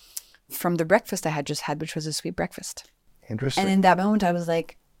from the breakfast I had just had, which was a sweet breakfast. Interesting. And in that moment, I was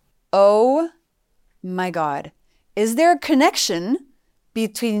like, oh my God, is there a connection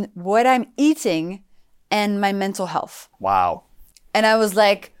between what I'm eating and my mental health? Wow. And I was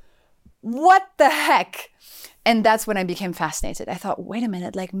like, what the heck? And that's when I became fascinated. I thought, wait a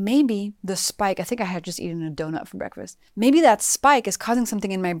minute, maybe the spike, I think I had just eaten a donut for breakfast. Maybe that spike is causing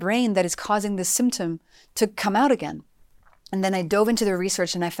something in my brain that is causing this symptom to come out again. And then I dove into the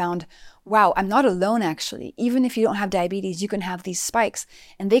research and I found, wow, I'm not alone actually. Even if you don't have diabetes, you can have these spikes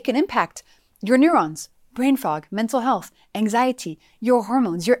and they can impact your neurons, brain fog, mental health, anxiety, your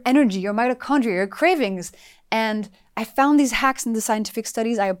hormones, your energy, your mitochondria, your cravings. And I found these hacks in the scientific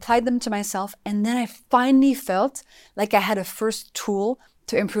studies. I applied them to myself. And then I finally felt like I had a first tool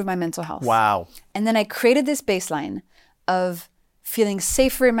to improve my mental health. Wow. And then I created this baseline of feeling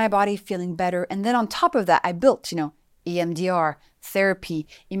safer in my body, feeling better. And then on top of that, I built, EMDR, therapy,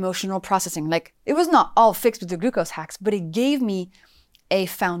 emotional processing. It was not all fixed with the glucose hacks, but it gave me a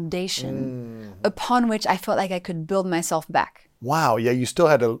foundation upon which I felt like I could build myself back. Wow. Yeah, you still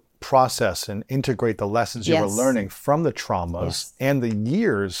had to process and integrate the lessons you were learning from the traumas and the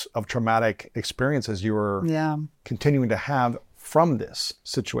years of traumatic experiences you were continuing to have from this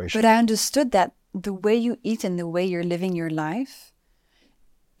situation. But I understood that the way you eat and the way you're living your life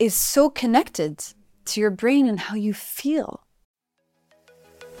is so connected to your brain and how you feel.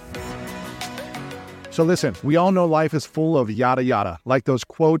 So listen, we all know life is full of yada yada, like those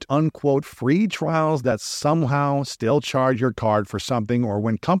quote unquote free trials that somehow still charge your card for something, or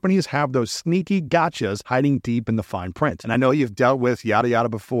when companies have those sneaky gotchas hiding deep in the fine print. And I know you've dealt with yada yada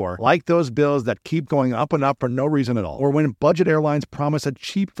before, like those bills that keep going up and up for no reason at all, or when budget airlines promise a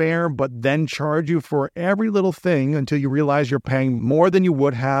cheap fare but then charge you for every little thing until you realize you're paying more than you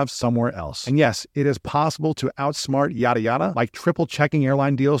would have somewhere else. And yes, it is possible to outsmart yada yada, like triple checking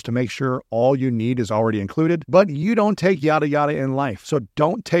airline deals to make sure all you need is already included, but you don't take yada yada in life. So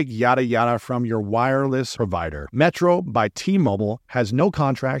don't take yada yada from your wireless provider. Metro by T-Mobile has no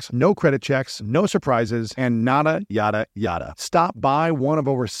contracts, no credit checks, no surprises, and nada yada yada. Stop by one of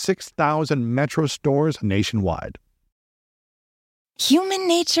over 6,000 Metro stores nationwide. Human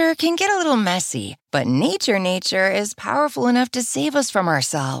nature can get a little messy, but nature is powerful enough to save us from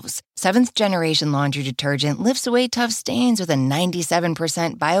ourselves. Seventh Generation Laundry Detergent lifts away tough stains with a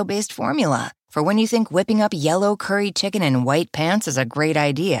 97% bio-based formula. For when you think whipping up yellow curry chicken in white pants is a great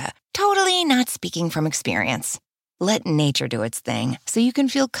idea, totally not speaking from experience. Let nature do its thing so you can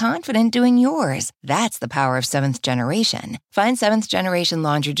feel confident doing yours. That's the power of Seventh Generation. Find Seventh Generation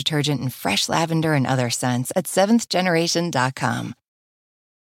Laundry Detergent in fresh lavender and other scents at seventhgeneration.com.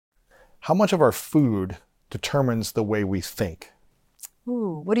 How much of our food determines the way we think?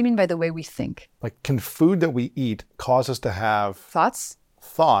 Ooh, what do you mean by the way we think? Like, can food that we eat cause us to have Thoughts?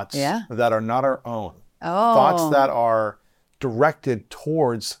 thoughts Yeah. that are not our own? Oh. Thoughts that are directed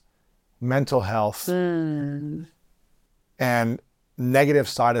towards mental health and negative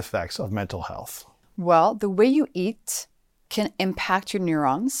side effects of mental health? Well, the way you eat can impact your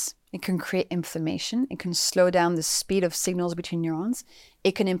neurons. It can create inflammation. It can slow down the speed of signals between neurons.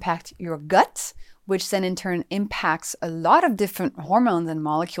 It can impact your gut, which then in turn impacts a lot of different hormones and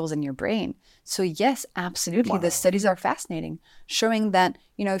molecules in your brain. So yes, absolutely. The studies are fascinating, showing that,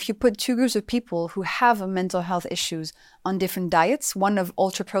 if you put two groups of people who have mental health issues on different diets, one of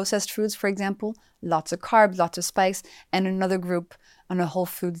ultra-processed foods, for example, lots of carbs, lots of spice, and another group on a whole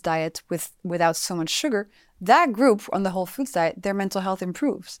foods diet without so much sugar, that group on the whole foods diet, their mental health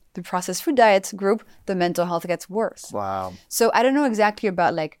improves. The processed food diet group, the mental health gets worse. Wow. So I don't know exactly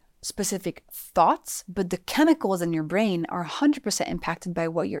about specific thoughts, but the chemicals in your brain are 100% impacted by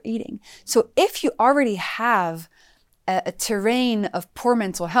what you're eating. So if you already have a terrain of poor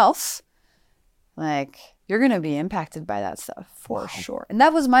mental health, you're going to be impacted by that stuff for sure. And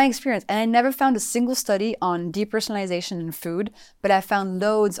that was my experience. And I never found a single study on depersonalization in food, but I found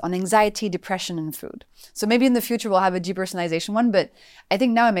loads on anxiety, depression in food. So maybe in the future we'll have a depersonalization one, but I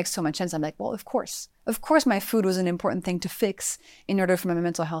think now it makes so much sense. I'm like, well, of course my food was an important thing to fix in order for my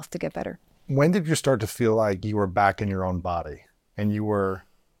mental health to get better. When did you start to feel like you were back in your own body and you were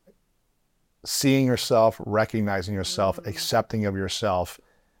seeing yourself, recognizing yourself, accepting of yourself,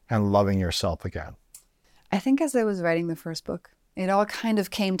 and loving yourself again? I think as I was writing the first book, it all kind of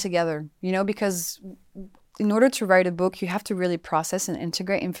came together, because in order to write a book, you have to really process and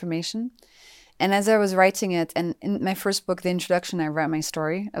integrate information. And as I was writing it, and in my first book, the introduction, I wrote my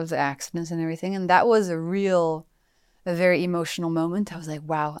story of the accidents and everything. And that was a very emotional moment. I was like,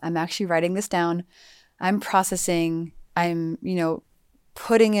 wow, I'm actually writing this down. I'm processing, I'm,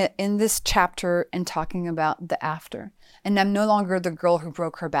 putting it in this chapter and talking about the after. And I'm no longer the girl who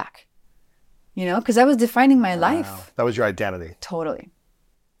broke her back. Because I was defining my life. That was your identity. Totally,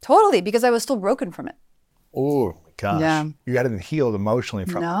 because I was still broken from it. Oh my gosh. Yeah. You hadn't healed emotionally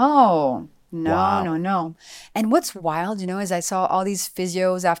from it. No. Wow. No. And what's wild, is I saw all these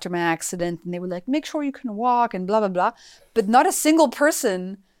physios after my accident, and they were like, make sure you can walk and blah, blah, blah. But not a single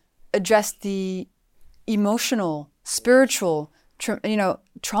person addressed the emotional, spiritual,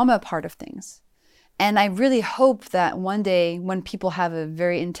 trauma part of things. And I really hope that one day when people have a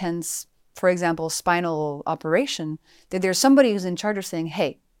very intense, for example, spinal operation, that there's somebody who's in charge of saying,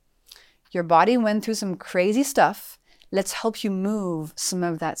 hey, your body went through some crazy stuff. Let's help you move some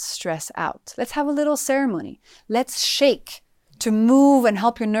of that stress out. Let's have a little ceremony. Let's shake to move and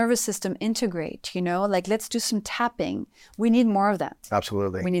help your nervous system integrate, let's do some tapping. We need more of that.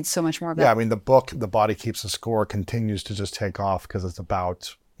 Absolutely. We need so much more of that. Yeah, I mean, the book, The Body Keeps the Score, continues to just take off because it's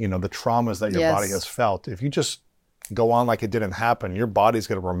about, the traumas that your body has felt. If you just go on like it didn't happen, your body's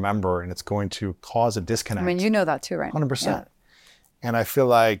going to remember and it's going to cause a disconnect. I mean, you know that too, right? 100%. Yeah. And I feel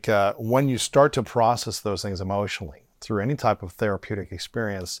like when you start to process those things emotionally through any type of therapeutic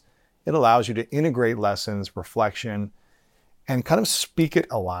experience, it allows you to integrate lessons, reflection, and kind of speak it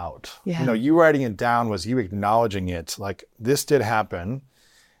aloud. Yeah. You writing it down was you acknowledging it, like, this did happen.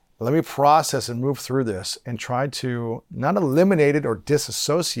 let me process and move through this and try to not eliminate it or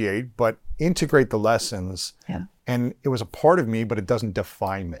disassociate, but integrate the lessons. Yeah. And it was a part of me, but it doesn't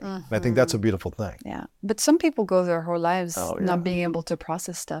define me. And I think that's a beautiful thing. Yeah. But some people go their whole lives not being able to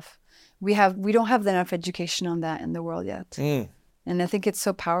process stuff. We don't have enough education on that in the world yet. And I think it's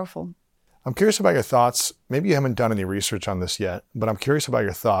so powerful. I'm curious about your thoughts. Maybe you haven't done any research on this yet, but I'm curious about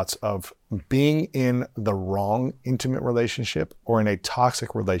your thoughts of being in the wrong intimate relationship or in a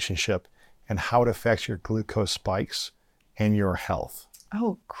toxic relationship and how it affects your glucose spikes and your health.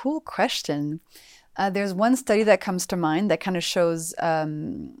 Oh, cool question. There's one study that comes to mind that kind of shows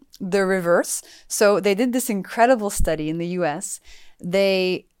the reverse. So they did this incredible study in the US.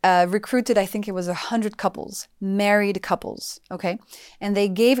 They recruited, I think it was 100 couples, married couples, okay? And they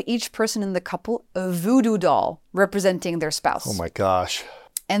gave each person in the couple a voodoo doll representing their spouse. Oh my gosh.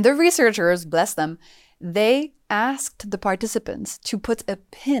 And the researchers, bless them, they asked the participants to put a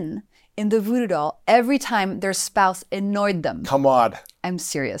pin in the voodoo doll every time their spouse annoyed them. Come on. I'm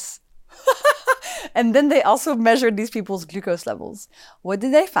serious. And then they also measured these people's glucose levels. What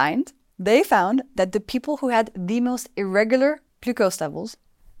did they find? They found that the people who had the most irregular glucose levels,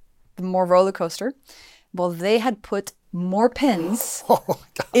 the more roller coaster, well, they had put more pins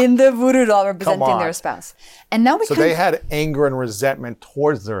in the voodoo doll representing their spouse. And now they had anger and resentment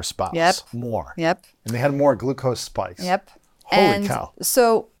towards their spouse more. Yep. And they had more glucose spikes. Yep. Holy cow.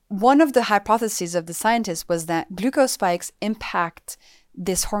 So one of the hypotheses of the scientists was that glucose spikes impact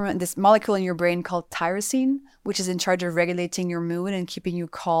this hormone, this molecule in your brain called tyrosine, which is in charge of regulating your mood and keeping you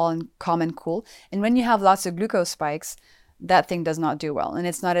calm and cool. And when you have lots of glucose spikes, that thing does not do well, and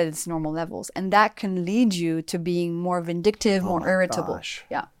it's not at its normal levels. And that can lead you to being more vindictive, more irritable. Gosh.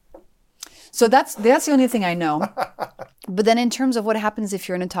 Yeah. So that's the only thing I know. But then in terms of what happens if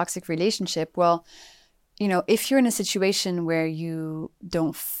you're in a toxic relationship, well, you know, if you're in a situation where you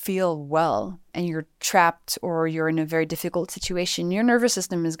don't feel well and you're trapped or you're in a very difficult situation, your nervous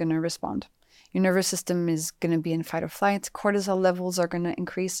system is going to respond. Your nervous system is going to be in fight or flight. Cortisol levels are going to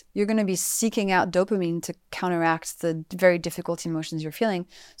increase. You're going to be seeking out dopamine to counteract the very difficult emotions you're feeling.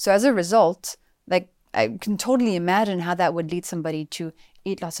 So as a result, like, I can totally imagine how that would lead somebody to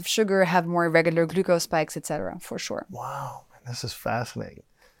eat lots of sugar, have more irregular glucose spikes, etc. For sure. Wow, man, this is fascinating.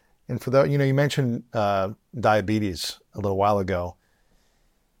 And for that, you know, you mentioned diabetes a little while ago.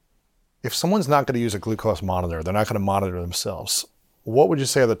 If someone's not going to use a glucose monitor, they're not going to monitor themselves. What would you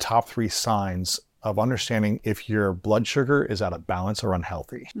say are the top 3 signs of understanding if your blood sugar is out of balance or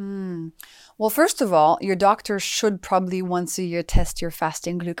unhealthy? Well, first of all, your doctor should probably once a year test your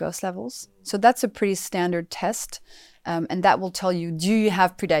fasting glucose levels. So that's a pretty standard test. And that will tell you, do you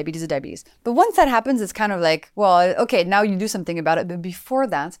have prediabetes or diabetes? But once that happens, it's kind of like, well, okay, now you do something about it. But before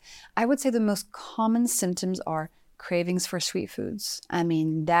that, I would say the most common symptoms are cravings for sweet foods. I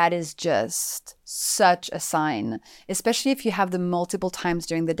mean, that is just such a sign, especially if you have them multiple times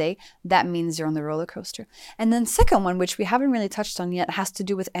during the day. That means you're on the roller coaster. And then second one, which we haven't really touched on yet, has to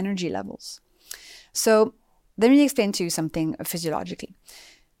do with energy levels. So let me explain to you something physiologically.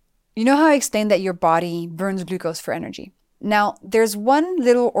 You know how I explained that your body burns glucose for energy? Now, there's one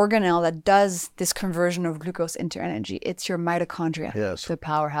little organelle that does this conversion of glucose into energy. It's your mitochondria, the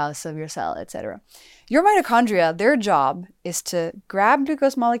powerhouse of your cell, etc. Your mitochondria, their job is to grab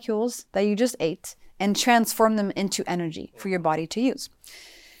glucose molecules that you just ate and transform them into energy for your body to use.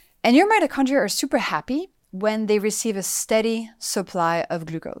 And your mitochondria are super happy when they receive a steady supply of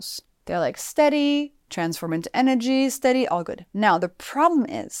glucose. They're like, steady, transform into energy, steady, all good. Now, the problem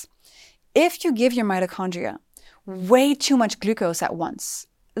is, if you give your mitochondria way too much glucose at once,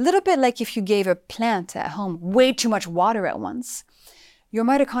 a little bit like if you gave a plant at home way too much water at once, your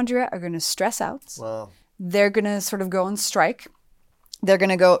mitochondria are going to stress out. Wow. They're going to sort of go on strike. They're going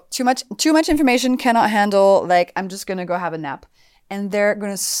to go, too much information, cannot handle, like, I'm just going to go have a nap. And they're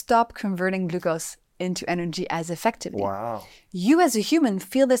going to stop converting glucose into energy as effectively. Wow. You as a human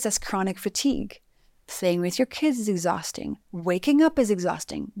feel this as chronic fatigue. Playing with your kids is exhausting. Waking up is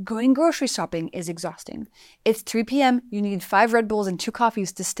exhausting. Going grocery shopping is exhausting. It's 3 p.m. You need 5 Red Bulls and 2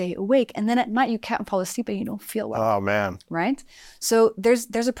 coffees to stay awake. And then at night you can't fall asleep and you don't feel well. Oh, man. Right? So there's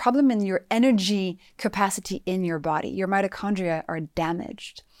a problem in your energy capacity in your body. Your mitochondria are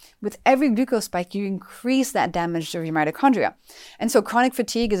damaged. With every glucose spike, you increase that damage of your mitochondria. And so chronic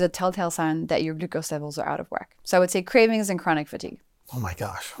fatigue is a telltale sign that your glucose levels are out of whack. So I would say cravings and chronic fatigue. Oh my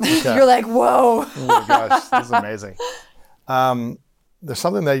gosh. Okay. You're like, whoa. Oh my gosh, this is amazing. There's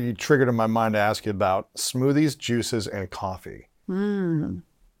something that you triggered in my mind to ask you about: smoothies, juices, and coffee. Can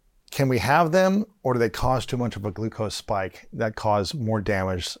we have them, or do they cause too much of a glucose spike that cause more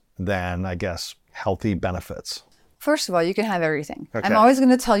damage than, I guess, healthy benefits? First of all, you can have everything. Okay. I'm always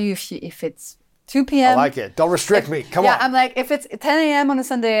going to tell you if it's 2 p.m. I like it. Don't restrict me. Come on. Yeah, I'm like, if it's 10 a.m. on a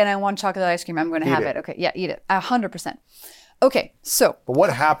Sunday and I want chocolate ice cream, I'm going to have it. Okay, yeah, eat it. 100%. Okay, so. But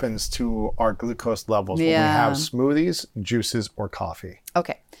what happens to our glucose levels when we have smoothies, juices, or coffee?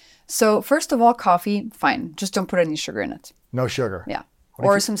 Okay, so first of all, coffee, fine. Just don't put any sugar in it. No sugar. Yeah, What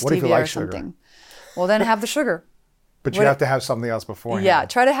or if you- some what if you stevia like or sugar? something. Well, then have the sugar. But you have to have something else beforehand. Yeah,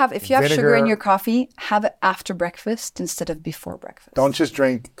 try to have, if you have sugar in Vinegar. your coffee, have it after breakfast instead of before breakfast. Don't just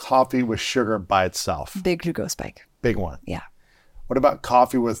drink coffee with sugar by itself. Big glucose spike. Big one. Yeah. What about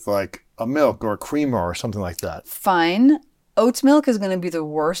coffee with like a milk or a creamer or something like that? Fine. Oat milk is going to be the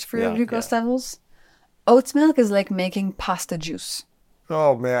worst for your Yeah, glucose levels. Oat milk is like making pasta juice.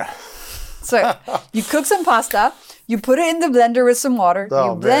 Oh, man. So you cook some pasta, you put it in the blender with some water, Oh,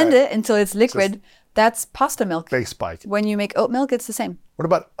 you blend man. it until it's liquid. That's pasta milk. Big spike. When you make oat milk, it's the same. What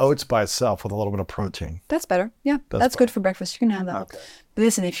about oats by itself with a little bit of protein? That's better. Yeah, that's good for breakfast. You can have that. Okay. But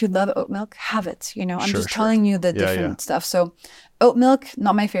listen, if you love oat milk, have it. You know, I'm Sure, just sure. telling you the Yeah, different stuff. So oat milk,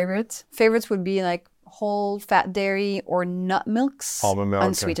 not my favorite. Favorites would be like whole fat dairy or nut milks. Almond milk.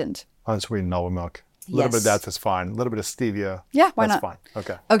 Unsweetened. Unsweetened almond milk. A little bit of Yes. that's fine. A little bit of stevia. Yeah, why that's not? fine.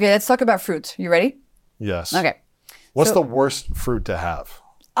 Okay. Okay, let's talk about fruit. You ready? Yes. Okay. What's So- the worst fruit to have?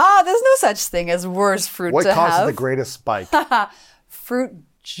 There's no such thing as worst fruit What to causes have. the greatest spike? Fruit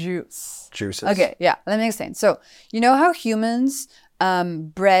juice. Juices. Okay, yeah, let me explain. So, you know how humans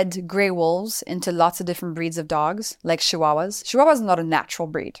bred gray wolves into lots of different breeds of dogs, like Chihuahuas? Chihuahuas is not a natural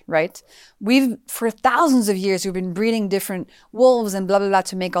breed, right? For thousands of years, we've been breeding different wolves and blah, blah, blah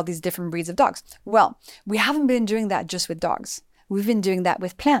to make all these different breeds of dogs. Well, we haven't been doing that just with dogs. We've been doing that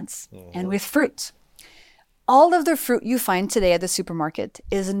with plants and with fruit. All of the fruit you find today at the supermarket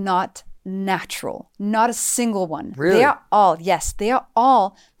is not natural, not a single one. Really? They are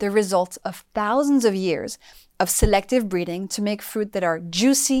all the result of thousands of years of selective breeding to make fruit that are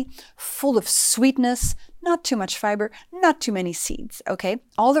juicy, full of sweetness, not too much fiber, not too many seeds, okay?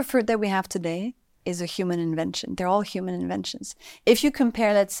 All the fruit that we have today is a human invention. They're all human inventions. If you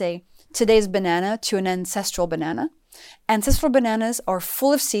compare, let's say, today's banana to an ancestral banana, ancestral bananas are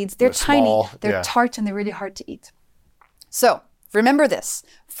full of seeds. They're tiny, small, they're yeah. tart, and they're really hard to eat. So remember this,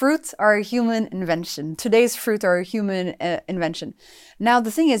 fruits are a human invention. Today's fruit are a human invention. Now,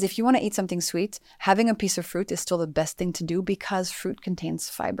 the thing is, if you want to eat something sweet, having a piece of fruit is still the best thing to do because fruit contains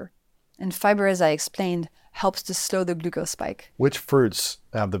fiber. And fiber, as I explained, helps to slow the glucose spike. Which fruits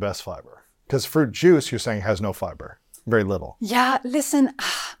have the best fiber? Because fruit juice, you're saying, has no fiber. Very little. Yeah, listen,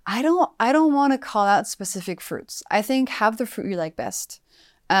 I don't want to call out specific fruits. I think have the fruit you like best.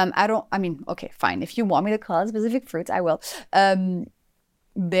 Okay, fine. If you want me to call out specific fruits, I will.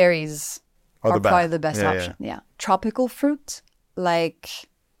 Berries are probably the best option. Yeah. Tropical fruit, like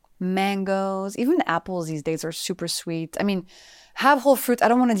mangoes, even apples these days are super sweet. I mean, have whole fruit. I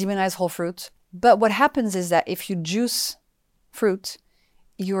don't want to demonize whole fruit. But what happens is that if you juice fruit,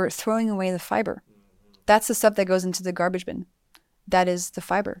 you're throwing away the fiber. That's the stuff that goes into the garbage bin. That is the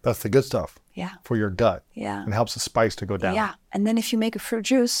fiber. That's the good stuff. Yeah. For your gut. Yeah. And helps the spice to go down. Yeah. And then if you make a fruit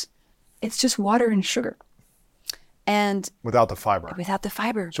juice, it's just water and sugar. And Without the fiber. without the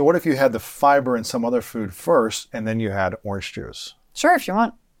fiber. So what if you had the fiber in some other food first and then you had orange juice? Sure, if you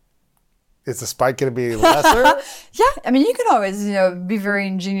want. Is the spike going to be lesser? Yeah. I mean, you can always, be very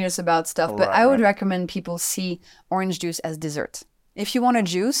ingenious about stuff, but I would right. recommend people see orange juice as dessert. If you want a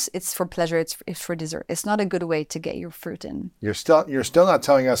juice, it's for pleasure, it's for dessert. It's not a good way to get your fruit in. You're still not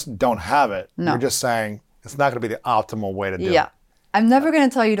telling us don't have it. No. You're just saying it's not going to be the optimal way to do Yeah. it. I'm never going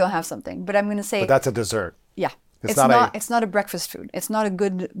to tell you don't have something, but I'm going to say, But that's a dessert. yeah. it's It's not a breakfast food. It's not a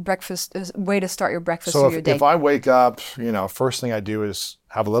good breakfast way to start your breakfast So or your day. if I wake up, first thing I do is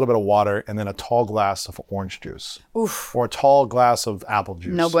have a little bit of water and then a tall glass of orange juice. Oof. Or a tall glass of apple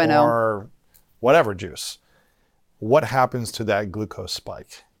juice. No bueno. Or whatever juice. What happens to that glucose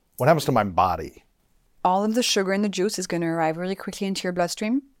spike? What happens to my body? All of the sugar in the juice is going to arrive really quickly into your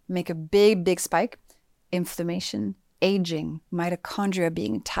bloodstream, make a big, big spike. Inflammation, aging, mitochondria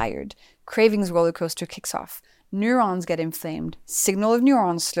being tired, cravings roller coaster kicks off. Neurons get inflamed, signal of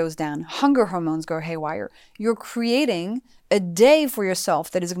neurons slows down, hunger hormones go haywire. You're creating a day for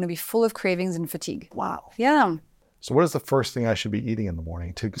yourself that is going to be full of cravings and fatigue. Wow. Yeah. So what is the first thing I should be eating in the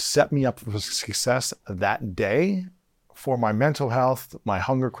morning to set me up for success that day for my mental health, my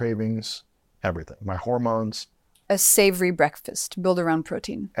hunger cravings, everything, my hormones, A savory breakfast built around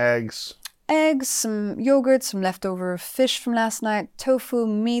protein. eggs? Eggs, some yogurt, some leftover fish from last night, tofu,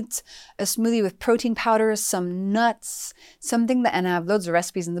 meat, a smoothie with protein powder, some nuts, and I have loads of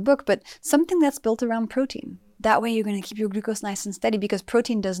recipes in the book, but something that's built around protein. That way you're going to keep your glucose nice and steady because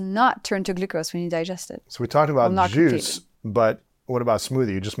protein does not turn to glucose when you digest it. So we talked about not juice, completely. but what about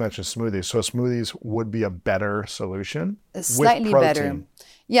smoothie? You just mentioned smoothies. So smoothies would be a better solution Slightly with better. protein.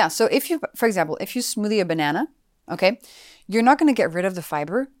 Yeah. So if you, for example, if you smoothie a banana, okay, you're not going to get rid of the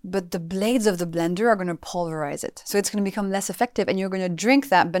fiber, but the blades of the blender are going to pulverize it. So it's going to become less effective and you're going to drink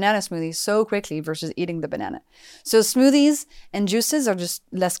that banana smoothie so quickly versus eating the banana. So smoothies and juices are just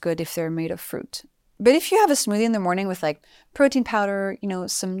less good if they're made of fruit. But if you have a smoothie in the morning with like protein powder,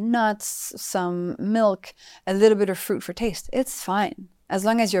 some nuts, some milk, a little bit of fruit for taste, it's fine. As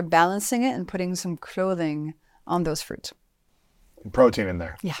long as you're balancing it and putting some clothing on those fruit. Protein in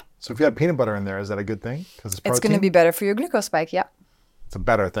there. Yeah. So if you have peanut butter in there, is that a good thing? Because it's protein? It's going to be better for your glucose spike, yeah. It's a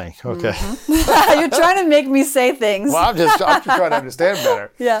better thing. Okay. You're trying to make me say things. Well, I'm just trying to understand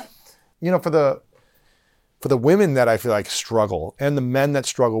better. Yeah. For the women that I feel like struggle and the men that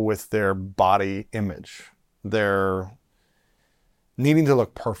struggle with their body image, they're needing to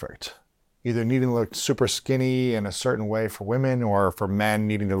look perfect, either needing to look super skinny in a certain way for women or for men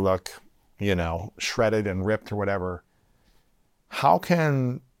needing to look, shredded and ripped or whatever. How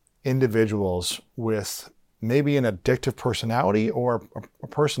can individuals with maybe an addictive personality or a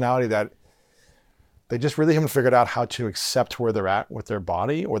personality that they just really haven't figured out how to accept where they're at with their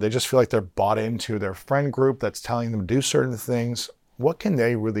body, or they just feel like they're bought into their friend group that's telling them to do certain things, what can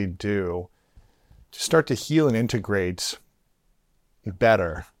they really do to start to heal and integrate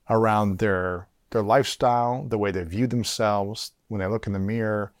better around their lifestyle, the way they view themselves when they look in the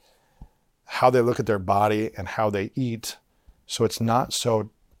mirror, how they look at their body and how they eat, so it's not so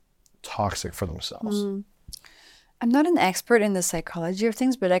toxic for themselves? I'm not an expert in the psychology of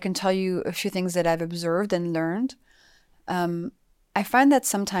things, but I can tell you a few things that I've observed and learned. I find that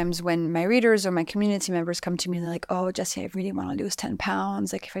sometimes when my readers or my community members come to me and they're like, oh, Jessie, I really want to lose 10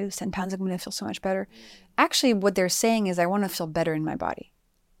 pounds. Like if I lose 10 pounds, I'm going to feel so much better. Actually, what they're saying is I want to feel better in my body.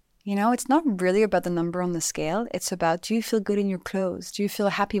 It's not really about the number on the scale. It's about, do you feel good in your clothes? Do you feel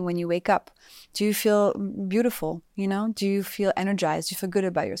happy when you wake up? Do you feel beautiful? Do you feel energized? Do you feel good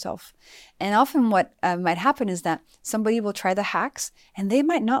about yourself? And often what might happen is that somebody will try the hacks and they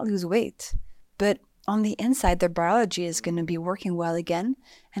might not lose weight, but on the inside, their biology is going to be working well again.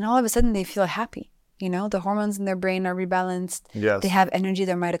 And all of a sudden they feel happy. The hormones in their brain are rebalanced. Yes. They have energy,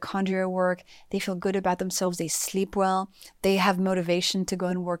 their mitochondria work. They feel good about themselves. They sleep well. They have motivation to go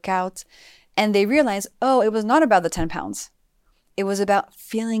and work out. And they realize, oh, it was not about the 10 pounds. It was about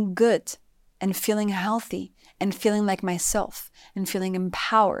feeling good and feeling healthy and feeling like myself and feeling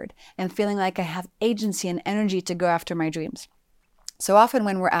empowered and feeling like I have agency and energy to go after my dreams. So often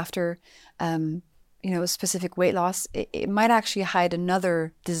when we're after, a specific weight loss, it might actually hide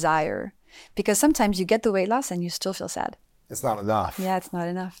another desire. Because sometimes you get the weight loss and you still feel sad. It's not enough. Yeah, it's not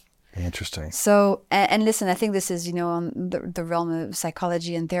enough. Interesting. So, and listen, I think this is, on the realm of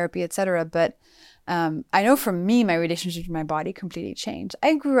psychology and therapy, etc. But I know for me, my relationship with my body completely changed.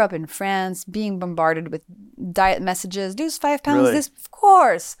 I grew up in France, being bombarded with diet messages. Lose 5 pounds, Really? this, of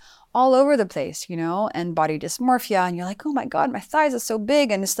course, all over the place, and body dysmorphia. And you're like, oh my God, my thighs are so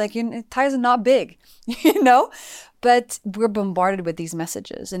big. And it's like, thighs are not big, But we're bombarded with these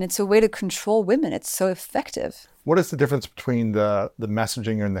messages, and it's a way to control women. It's so effective. What is the difference between the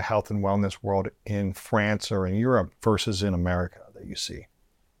messaging in the health and wellness world in France or in Europe versus in America that you see?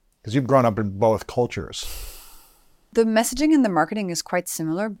 Because you've grown up in both cultures. The messaging and the marketing is quite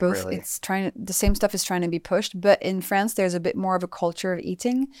similar. Both, Really? the same stuff is trying to be pushed. But in France, there's a bit more of a culture of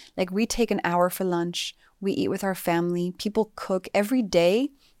eating. Like we take an hour for lunch. We eat with our family. People cook every day.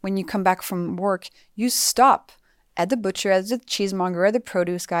 When you come back from work, you stop at the butcher, at the cheesemonger, at the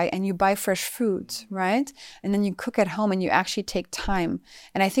produce guy, and you buy fresh foods, right? And then you cook at home and you actually take time.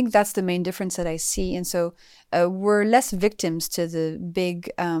 And I think that's the main difference that I see. And so we're less victims to the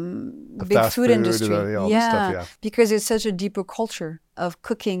big fast food industry. all the stuff, yeah. Because it's such a deeper culture of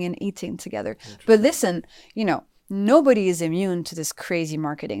cooking and eating together. But listen, nobody is immune to this crazy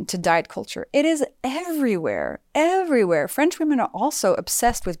marketing, to diet culture. It is everywhere, everywhere. French women are also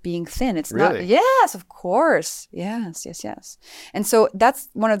obsessed with being thin. It's Really? not, yes, of course. Yes. And so that's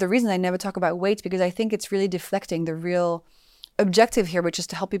one of the reasons I never talk about weight, because I think it's really deflecting the real objective here, which is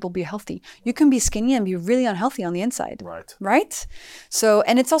to help people be healthy. You can be skinny and be really unhealthy on the inside. Right? So,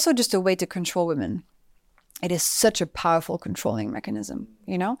 and it's also just a way to control women. It is such a powerful controlling mechanism.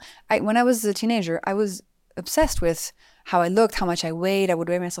 When I was a teenager, I was obsessed with how I looked, how much I weighed. I would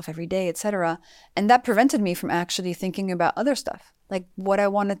weigh myself every day, etc. And that prevented me from actually thinking about other stuff, like what I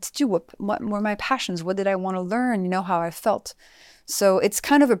wanted to do, what were my passions, what did I want to learn, how I felt. So it's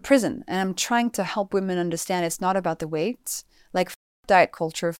kind of a prison, and I'm trying to help women understand it's not about the weight, like diet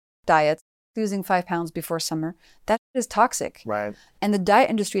culture, diet. losing 5 pounds before summer. That is toxic. Right. And the diet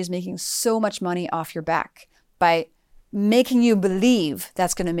industry is making so much money off your back by making you believe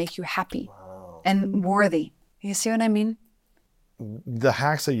that's going to make you happy and worthy. You see what I mean? The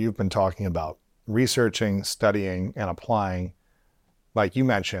hacks that you've been talking about, researching, studying, and applying, like you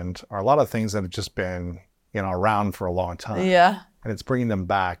mentioned, are a lot of things that have just been, around for a long time. Yeah. And it's bringing them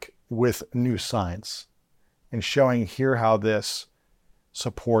back with new science and showing here how this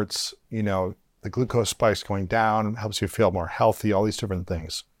supports, the glucose spikes going down, helps you feel more healthy, all these different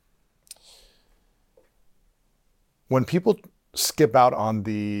things. When people skip out on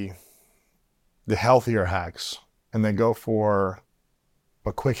the healthier hacks and they go for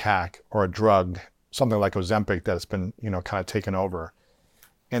a quick hack or a drug, something like Ozempic that's been, kind of taken over,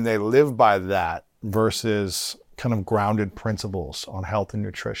 and they live by that versus kind of grounded principles on health and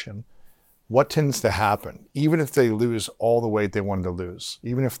nutrition, what tends to happen? Even if they lose all the weight they wanted to lose,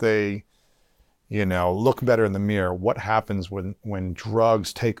 even if they, look better in the mirror, what happens when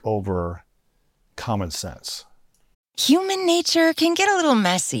drugs take over common sense? Human nature can get a little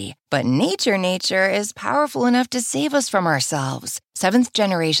messy, but nature is powerful enough to save us from ourselves. Seventh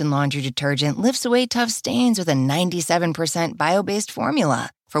Generation Laundry Detergent lifts away tough stains with a 97% bio-based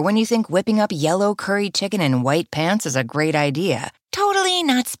formula. For when you think whipping up yellow curry chicken in white pants is a great idea. Totally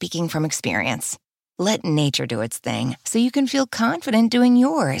not speaking from experience. Let nature do its thing so you can feel confident doing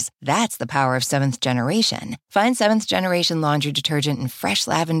yours. That's the power of Seventh Generation. Find Seventh Generation Laundry Detergent in fresh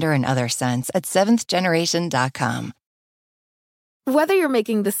lavender and other scents at seventhgeneration.com. Whether you're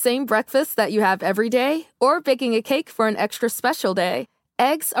making the same breakfast that you have every day or baking a cake for an extra special day,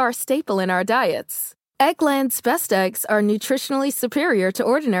 eggs are a staple in our diets. Eggland's Best Eggs are nutritionally superior to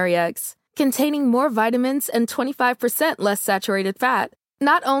ordinary eggs, containing more vitamins and 25% less saturated fat.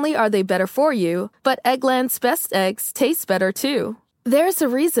 Not only are they better for you, but Eggland's Best Eggs taste better too. There's a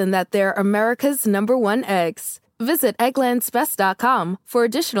reason that they're America's #1 eggs. Visit egglandsbest.com for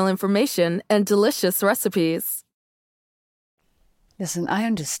additional information and delicious recipes. Listen, I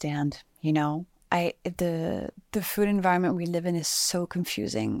understand, the food environment we live in is so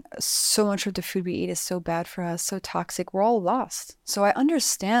confusing. So much of the food we eat is so bad for us, so toxic. We're all lost. So I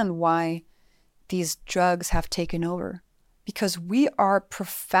understand why these drugs have taken over, because we are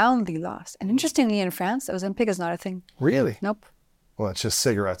profoundly lost. And interestingly, in France, Ozempic is not a thing. Really? Nope. Well, it's just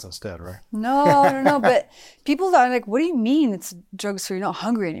cigarettes instead, right? No. But people are like, what do you mean it's drugs so you're not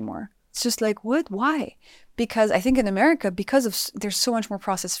hungry anymore? It's just like, what? Why? Because I think in America, there's so much more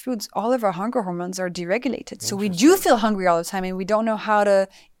processed foods, all of our hunger hormones are deregulated. So we do feel hungry all the time and we don't know how to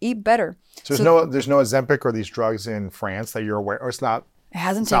eat better. So there's no Ozempic or these drugs in France that you're aware, or it's not. It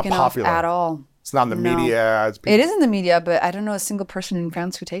hasn't taken off at all. It's not in the media. It is in the media, but I don't know a single person in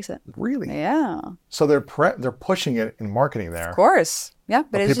France who takes it. Really? Yeah. So they're pushing it in marketing there. Of course. Yeah,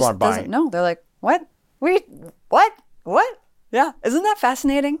 but it people just aren't buying. doesn't. No, they're like, what? Wait, what? Yeah, isn't that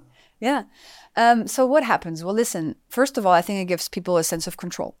fascinating? Yeah. So what happens? Well, listen, first of all, I think it gives people a sense of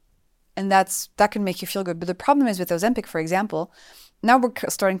control. And that can make you feel good. But the problem is with Ozempic, for example, now we're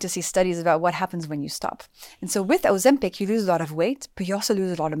starting to see studies about what happens when you stop. And so with Ozempic, you lose a lot of weight, but you also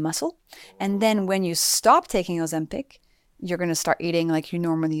lose a lot of muscle. And then when you stop taking Ozempic, you're going to start eating like you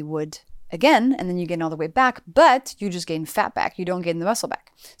normally would again, and then you gain all the weight back, but you just gain fat back. You don't gain the muscle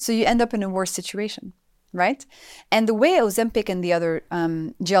back. So you end up in a worse situation, right? And the way Ozempic and the other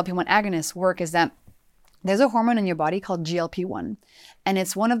GLP-1 agonists work is that there's a hormone in your body called GLP-1, and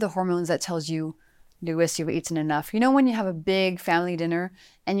it's one of the hormones that tells you, Lewis, you've eaten enough. You know when you have a big family dinner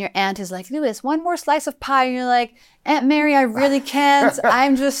and your aunt is like, Lewis, one more slice of pie, and you're like, Aunt Mary, I really can't.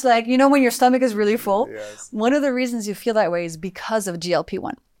 I'm just like, when your stomach is really full? Yes. One of the reasons you feel that way is because of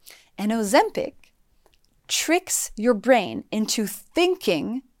GLP-1. And Ozempic tricks your brain into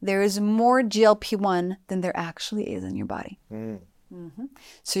thinking there is more GLP-1 than there actually is in your body. Mm-hmm.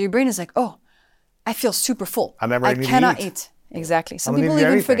 So your brain is like, oh, I feel super full. I cannot eat. Exactly. Some people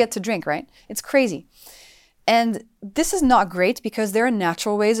even forget to drink, right? It's crazy. And this is not great because there are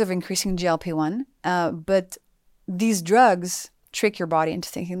natural ways of increasing GLP-1, but these drugs trick your body into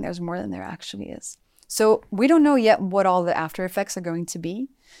thinking there's more than there actually is. So we don't know yet what all the after effects are going to be,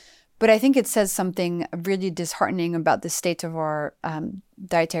 but I think it says something really disheartening about the state of our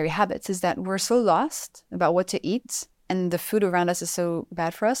dietary habits, is that we're so lost about what to eat, and the food around us is so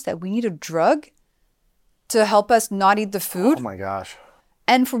bad for us that we need a drug to help us not eat the food. Oh my gosh.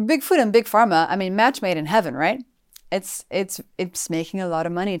 And for big food and big pharma, I mean, match made in heaven, right? It's making a lot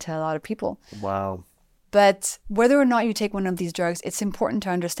of money to a lot of people. Wow. But whether or not you take one of these drugs, it's important to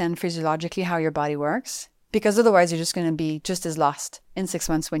understand physiologically how your body works, because otherwise you're just going to be just as lost in 6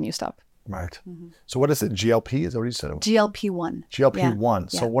 months when you stop. Right. So what is it? GLP? Is that what you said? GLP-1.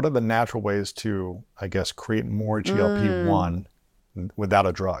 GLP-1. So Yeah. what are the natural ways to, I guess, create more GLP-1 without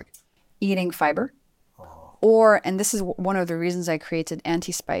a drug? Eating fiber. Or, and this is one of the reasons I created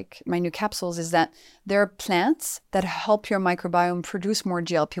Anti-Spike, my new capsules, is that there are plants that help your microbiome produce more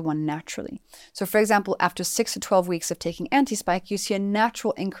GLP-1 naturally. So for example, after 6 to 12 weeks of taking Anti-Spike, you see a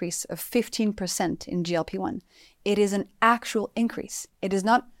natural increase of 15% in GLP-1. It is an actual increase. It is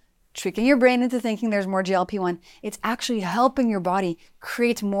not tricking your brain into thinking there's more GLP-1. It's actually helping your body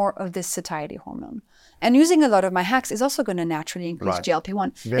create more of this satiety hormone. And using a lot of my hacks is also going to naturally increase Right.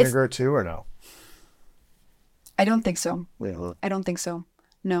 GLP-1. Vinegar too, or no? I don't think so. I don't think so.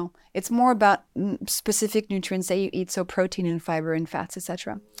 No, it's more about specific nutrients that you eat, so protein and fiber and fats,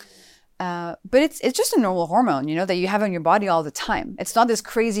 etc. But it's just a normal hormone, you know, that you have in your body all the time. It's not this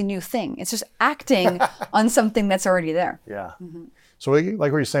crazy new thing. It's just acting on something that's already there. Yeah. So like what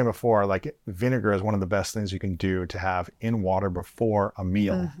you were saying before, like vinegar is one of the best things you can do to have in water before a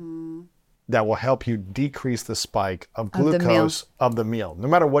meal. That will help you decrease the spike of the meal. glucose of the meal, no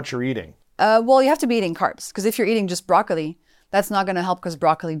matter what you're eating. Well, you have to be eating carbs, because if you're eating just broccoli, that's not going to help, because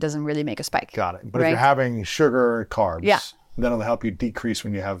broccoli doesn't really make a spike. Got it. But if Right. you're having sugar, carbs, Yeah. then it'll help you decrease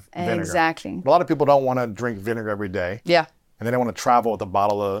when you have vinegar. Exactly. A lot of people don't want to drink vinegar every day, Yeah. and they don't want to travel with a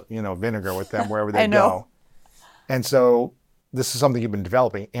bottle of vinegar with them wherever they I know. go. And so this is something you've been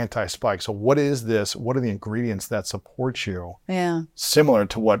developing, anti-spike. So what is this? What are the ingredients that support you? Yeah. Similar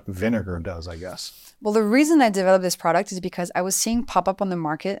to what vinegar does, I guess. Well, the reason I developed this product is because I was seeing pop up on the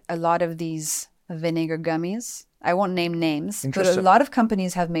market a lot of these vinegar gummies. I won't name names, but a Interesting. lot of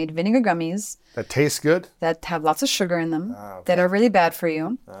companies have made vinegar gummies That tastes good? that have lots of sugar in them, that are really bad for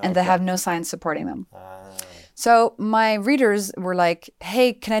you, and that have no science supporting them. So my readers were like,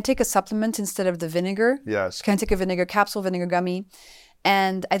 hey, can I take a supplement instead of the vinegar? Yes. Can I take a vinegar capsule, vinegar gummy?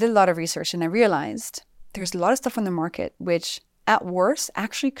 And I did a lot of research, and I realized there's a lot of stuff on the market which at worst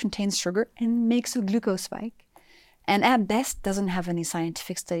actually contains sugar and makes a glucose spike. And at best doesn't have any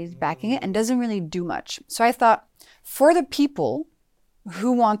scientific studies backing it and doesn't really do much. So I thought, for the people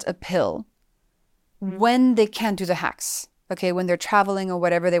who want a pill when they can't do the hacks, okay, when they're traveling or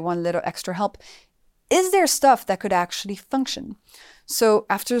whatever, they want a little extra help, is there stuff that could actually function? So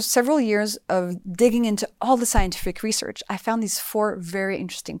after several years of digging into all the scientific research, I found these 4 very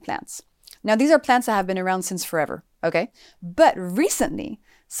interesting plants. Now, these are plants that have been around since forever, okay? But recently,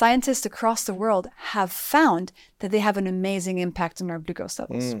 scientists across the world have found that they have an amazing impact on our glucose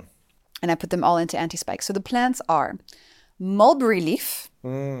levels. And I put them all into Anti-Spike. So the plants are mulberry leaf,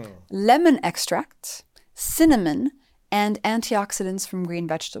 lemon extract, cinnamon, and antioxidants from green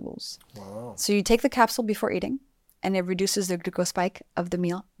vegetables. Wow. So you take the capsule before eating, and it reduces the glucose spike of the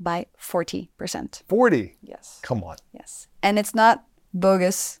meal by 40%. 40? Yes. Come on. Yes. And it's not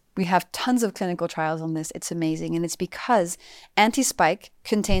bogus. We have tons of clinical trials on this. It's amazing. And it's because Anti-Spike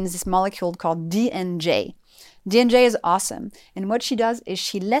contains this molecule called DNJ. DNJ is awesome. And what she does is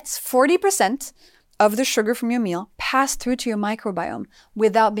she lets 40% of the sugar from your meal pass through to your microbiome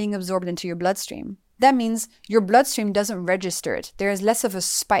without being absorbed into your bloodstream. That means your bloodstream doesn't register it. There is less of a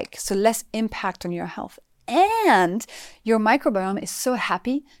spike, so less impact on your health. And your microbiome is so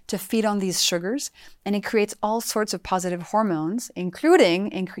happy to feed on these sugars, and it creates all sorts of positive hormones,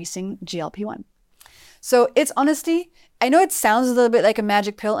 including increasing GLP-1. So it's honestly, I know it sounds a little bit like a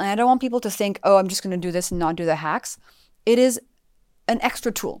magic pill, and I don't want people to think, oh, I'm just going to do this and not do the hacks. It is an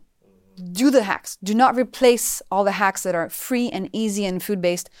extra tool. Do the hacks. Do not replace all the hacks that are free and easy and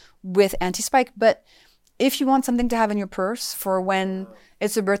food-based with Anti-Spike. But if you want something to have in your purse for when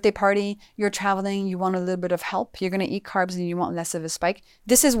it's a birthday party, you're traveling, you want a little bit of help, you're going to eat carbs and you want less of a spike,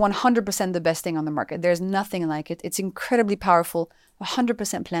 this is 100% the best thing on the market. There's nothing like it. It's incredibly powerful,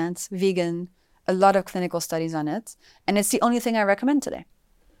 100% plants, vegan, a lot of clinical studies on it. And it's the only thing I recommend today.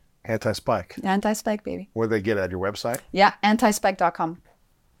 Anti-spike. Anti-Spike, baby. Where do they get it? At your website? Yeah, antispike.com.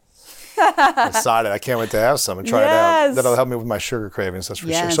 Decided. I can't wait to have some and try it out. Yes. That'll help me with my sugar cravings, that's for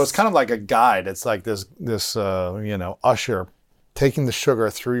sure. Yes. So it's kind of like a guide. It's like this usher taking the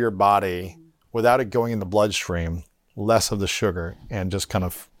sugar through your body without it going in the bloodstream, less of the sugar, and just kind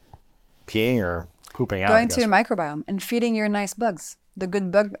of peeing or pooping out. Going to your microbiome and feeding your nice bugs, the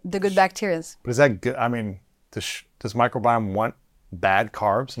good bacteria. But is that good? I mean, does microbiome want bad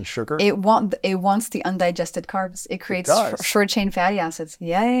carbs and sugar? It wants the undigested carbs. It creates does. short chain fatty acids.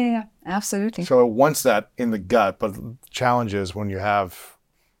 Yeah, absolutely. So it wants that in the gut, but the challenge is when you have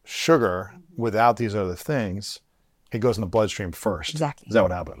sugar without these other things, it goes in the bloodstream first. Exactly. Is that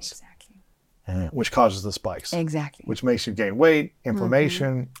what happens? Exactly. Which causes the spikes. Exactly. Which makes you gain weight,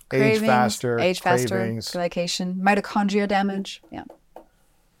 inflammation, Cravings, age faster, cravings, cravings. glycation, mitochondria damage. Yeah.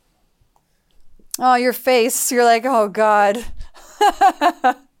 Oh, your face. You're like, oh God.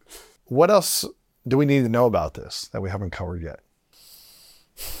 What else do we need to know about this that we haven't covered yet?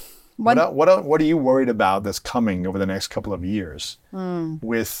 What are you worried about that's coming over the next couple of years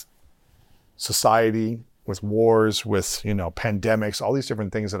with society, with wars, with, pandemics, all these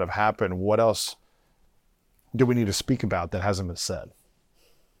different things that have happened? What else do we need to speak about that hasn't been said?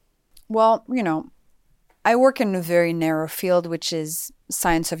 Well, I work in a very narrow field, which is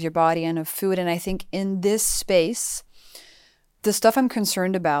science of your body and of food. And I think in this space, the stuff I'm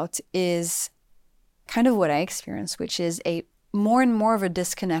concerned about is kind of what I experience, which is a more and more of a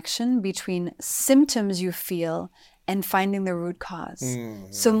disconnection between symptoms you feel and finding the root cause.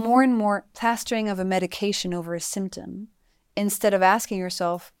 Mm-hmm. So more and more plastering of a medication over a symptom instead of asking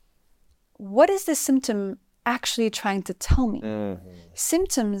yourself, what is this symptom actually trying to tell me? Mm-hmm.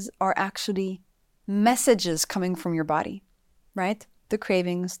 Symptoms are actually messages coming from your body, right? The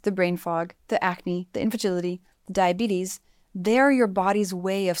cravings, the brain fog, the acne, the infertility, the diabetes, they're your body's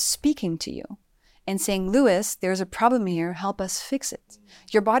way of speaking to you and saying, Lewis, there's a problem here, help us fix it.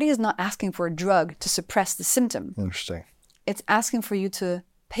 Your body is not asking for a drug to suppress the symptom. Interesting. It's asking for you to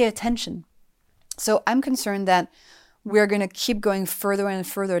pay attention. So I'm concerned that we're going to keep going further and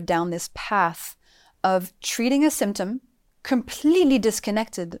further down this path of treating a symptom completely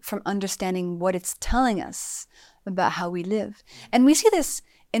disconnected from understanding what it's telling us about how we live. And we see this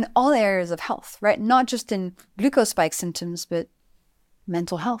in all areas of health, right? Not just in glucose spike symptoms, but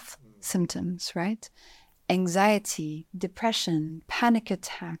mental health symptoms, right? Anxiety, depression, panic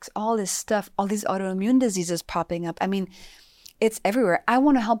attacks, all this stuff, all these autoimmune diseases popping up. I mean, it's everywhere. I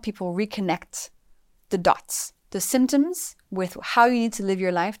want to help people reconnect the dots, the symptoms with how you need to live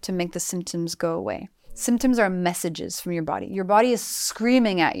your life to make the symptoms go away. Symptoms are messages from your body. Your body is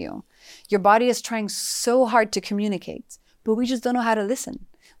screaming at you. Your body is trying so hard to communicate, but we just don't know how to listen.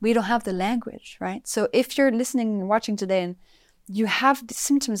 We don't have the language, right? So if you're listening and watching today and you have the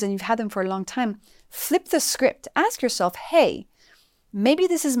symptoms and you've had them for a long time, flip the script. Ask yourself, hey, maybe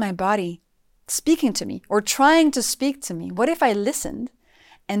this is my body speaking to me or trying to speak to me. What if I listened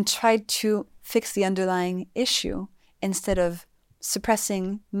and tried to fix the underlying issue instead of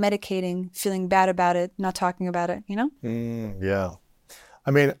suppressing, medicating, feeling bad about it, not talking about it, Yeah.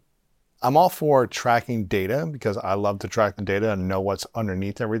 I mean, I'm all for tracking data because I love to track the data and know what's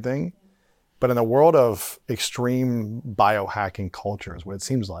underneath everything. But in the world of extreme biohacking cultures, what it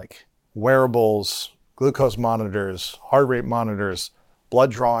seems like, wearables, glucose monitors, heart rate monitors,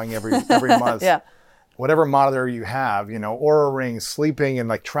 blood drawing every month, yeah. Whatever monitor you have, Oura rings, sleeping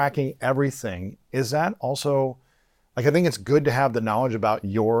and tracking everything. Is that also, I think it's good to have the knowledge about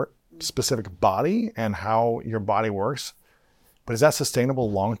your specific body and how your body works. But is that sustainable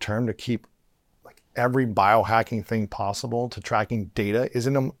long term to keep every biohacking thing possible to tracking data?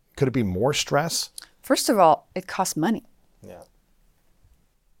 Could it be more stress? First of all, it costs money. Yeah.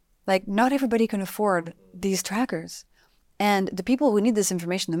 Not everybody can afford these trackers. And the people who need this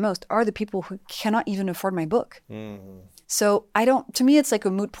information the most are the people who cannot even afford my book. Mm-hmm. So to me, it's like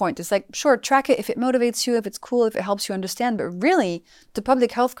a moot point. It's sure, track it if it motivates you, if it's cool, if it helps you understand. But really, the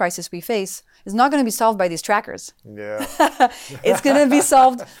public health crisis we face is not going to be solved by these trackers. Yeah. It's going to be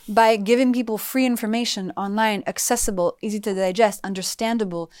solved by giving people free information online, accessible, easy to digest,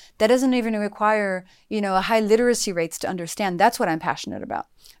 understandable. That doesn't even require, a high literacy rates to understand. That's what I'm passionate about.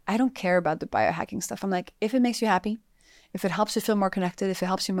 I don't care about the biohacking stuff. I'm if it makes you happy, if it helps you feel more connected, if it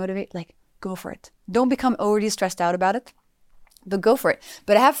helps you motivate, go for it. Don't become overly stressed out about it. But go for it.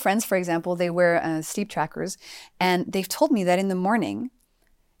 But I have friends, for example, they wear sleep trackers, and they've told me that in the morning,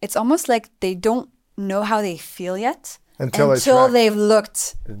 it's almost like they don't know how they feel yet until they've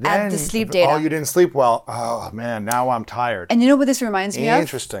looked at the sleep data. Oh, you didn't sleep well. Oh, man, now I'm tired. And you know what this reminds me of?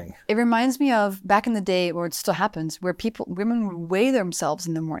 Interesting. It reminds me of back in the day, or it still happens, where women would weigh themselves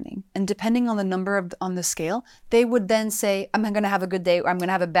in the morning. And depending on the number on the scale, they would then say, I'm going to have a good day, or I'm going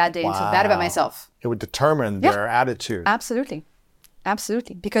to have a bad day and feel bad about myself. It would determine their attitude. Absolutely.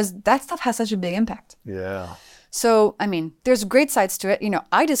 Absolutely. Because that stuff has such a big impact. Yeah. So, there's great sides to it.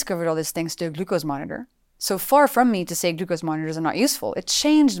 I discovered all these things to a glucose monitor. So far from me to say glucose monitors are not useful. It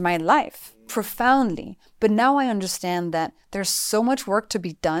changed my life profoundly. But now I understand that there's so much work to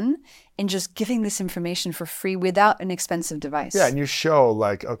be done in just giving this information for free without an expensive device. Yeah, and you show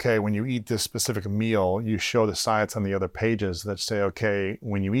okay, when you eat this specific meal, you show the science on the other pages that say, okay,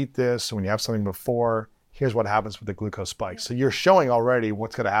 when you eat this, when you have something before, here's what happens with the glucose spikes. So you're showing already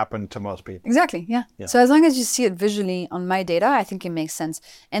what's going to happen to most people. Exactly, yeah. So as long as you see it visually on my data, I think it makes sense.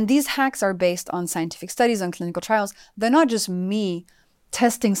 And these hacks are based on scientific studies, on clinical trials. They're not just me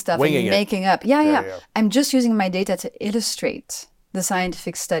testing stuff and making up. Yeah. I'm just using my data to illustrate the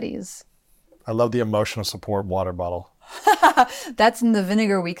scientific studies. I love the emotional support water bottle. That's in the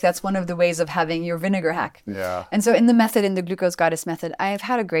vinegar week. That's one of the ways of having your vinegar hack. Yeah. And so in the Glucose Goddess method, I have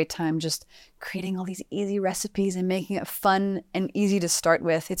had a great time just creating all these easy recipes and making it fun and easy to start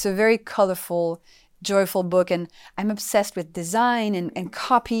with. It's a very colorful, joyful book, and I'm obsessed with design and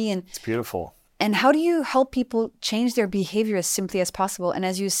copy. And It's beautiful. And how do you help people change their behavior as simply as possible? And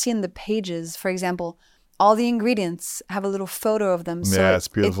as you see in the pages, for example, all the ingredients have a little photo of them. So Yeah, it's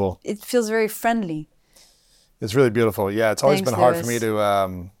beautiful. It feels very friendly. It's really beautiful. Yeah, it's always Thanks, been hard Louis. for me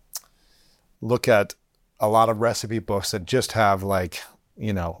to look at a lot of recipe books that just have like,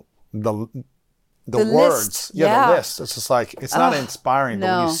 you know, the The words. list, Yeah, yeah. the list. It's just like, it's not inspiring, but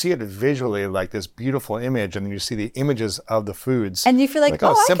when no. you see it visually, like this beautiful image, and then you see the images of the foods. And you feel like,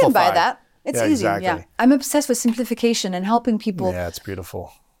 oh, I can buy simplified. that. It's Yeah, easy. exactly. Yeah. I'm obsessed with simplification and helping people Yeah, it's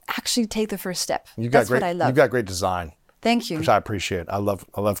beautiful. actually take the first step. You've That's got great, what I love. You've got great design, Thank you. which I appreciate. I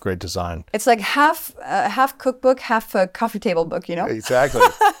love great design. It's like half cookbook, half a coffee table book, you know? Exactly.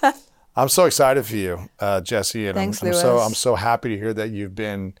 I'm so excited for you, Jessie, and Thanks, I'm Louis. so happy to hear that you've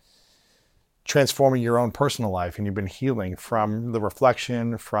been transforming your own personal life and you've been healing from the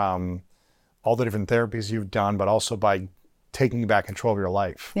reflection, from all the different therapies you've done, but also by taking back control of your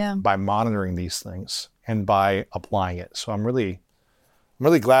life, Yeah. by monitoring these things and by applying it. So I'm really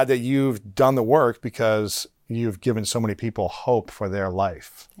glad that you've done the work, because you've given so many people hope for their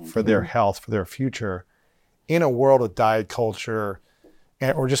life, for their health, for their future, in a world of diet culture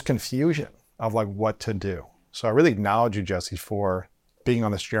or just confusion of like what to do. So I really acknowledge you, Jessie, for being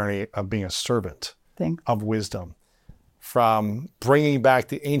on this journey of being a servant Thanks. of wisdom, from bringing back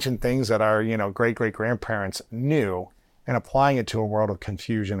the ancient things that our, you know, great-great-grandparents knew and applying it to a world of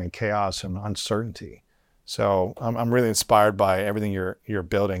confusion and chaos and uncertainty. So I'm really inspired by everything you're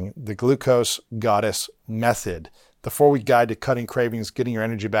building. The Glucose Goddess method, the 4-week guide to cutting cravings, getting your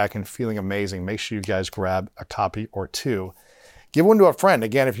energy back, and feeling amazing. Make sure you guys grab a copy or two. Give one to a friend.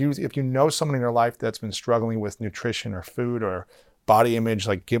 Again, if you know someone in your life that's been struggling with nutrition or food or body image,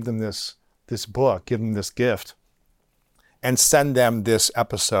 like give them this book, give them this gift, and send them this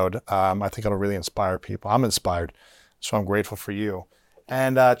episode. I think it'll really inspire people. I'm inspired, so I'm grateful for you.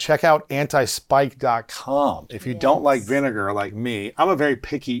 And check out antispike.com. If you don't like vinegar like me, I'm a very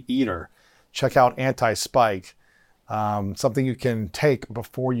picky eater. Check out Anti-Spike, something you can take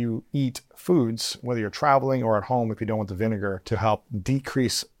before you eat foods, whether you're traveling or at home if you don't want the vinegar, to help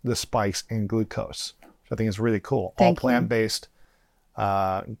decrease the spikes in glucose, which I think is really cool. Thank All you. plant-based,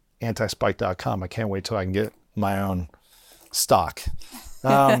 antispike.com. I can't wait till I can get my own stock.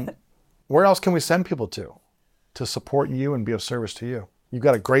 Where else can we send people to support you and be of service to you? You've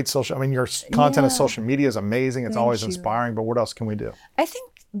got a great your content on social media is amazing. It's always you. inspiring, but what else can we do? I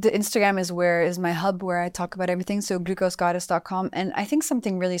think the Instagram is my hub where I talk about everything. So glucosegoddess.com. And I think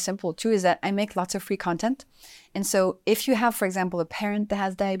something really simple too is that I make lots of free content. And so if you have, for example, a parent that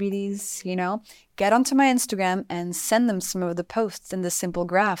has diabetes, you know, get onto my Instagram and send them some of the posts and the simple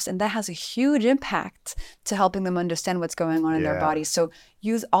graphs. And that has a huge impact to helping them understand what's going on in their Yeah. body. So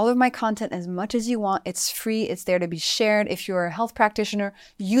use all of my content as much as you want. It's free. It's there to be shared. If you're a health practitioner,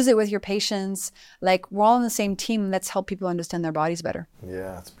 use it with your patients. Like, we're all on the same team. Let's help people understand their bodies better.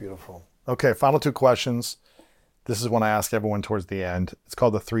 Yeah, it's beautiful. Okay, final 2 questions. This is one I ask everyone towards the end. It's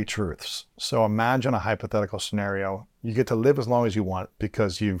called the 3 truths. So imagine a hypothetical scenario. You get to live as long as you want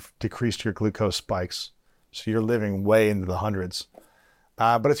because you've decreased your glucose spikes. So you're living way into the hundreds.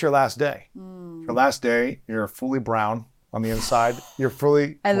 But it's your last day. Your last day, you're fully brown on the inside. You're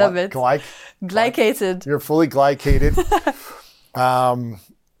fully I love it. Glycated. You're fully glycated.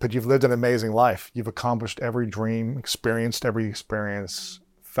 But you've lived an amazing life. You've accomplished every dream, experienced every experience,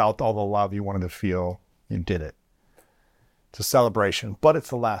 felt all the love you wanted to feel. You did it. It's a celebration, but it's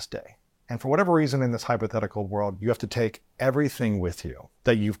the last day. And for whatever reason in this hypothetical world, you have to take everything with you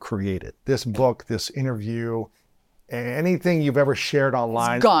that you've created. This book, this interview, anything you've ever shared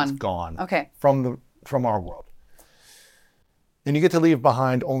online is gone. Okay. From our world. And you get to leave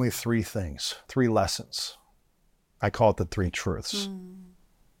behind only 3 things, 3 lessons. I call it the 3 truths.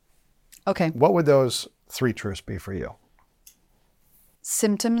 Okay. What would those 3 truths be for you?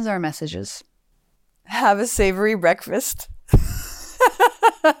 Symptoms are messages. Have a savory breakfast.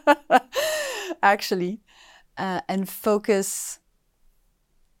 Actually, and focus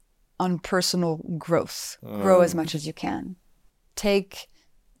on personal growth. Grow as much as you can. Take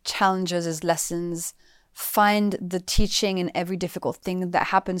challenges as lessons. Find the teaching in every difficult thing that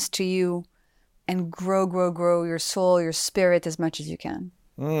happens to you, and grow your soul, your spirit as much as you can.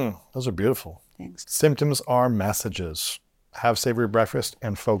 Those are beautiful. Thanks. Symptoms are messages. Have savory breakfast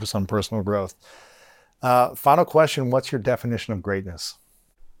and focus on personal growth. Final question, what's your definition of greatness?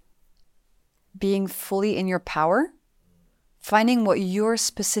 being fully in your power, finding what your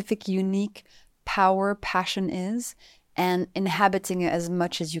specific, unique power, passion is, and inhabiting it as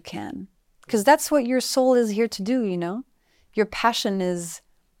much as you can. Because that's what your soul is here to do, you know? Your passion is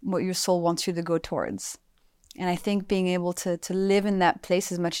what your soul wants you to go towards. And I think being able to live in that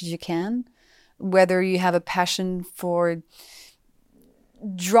place as much as you can, whether you have a passion for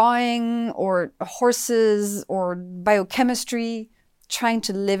drawing or horses or biochemistry, trying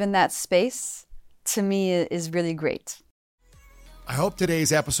to live in that space, to me, is really great. I hope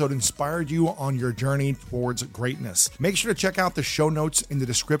today's episode inspired you on your journey towards greatness. Make sure to check out the show notes in the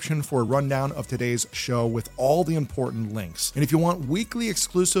description for a rundown of today's show with all the important links. And if you want weekly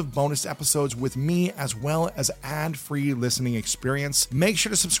exclusive bonus episodes with me, as well as ad-free listening experience, make sure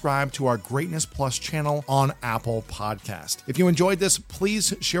to subscribe to our Greatness Plus channel on Apple Podcast. If you enjoyed this,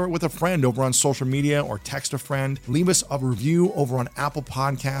 please share it with a friend over on social media or text a friend. Leave us a review over on Apple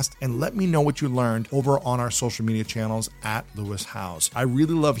Podcast and let me know what you learned over on our social media channels at Lewis Howes. I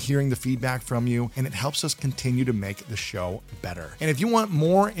really love hearing the feedback from you, and it helps us continue to make the show better. And if you want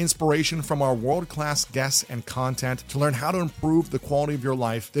more inspiration from our world-class guests and content to learn how to improve the quality of your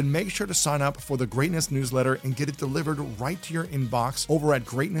life, then make sure to sign up for the Greatness newsletter and get it delivered right to your inbox over at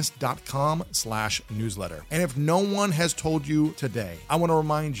greatness.com/newsletter. And if no one has told you today, I want to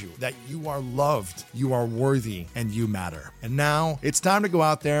remind you that you are loved, you are worthy, and you matter. And now it's time to go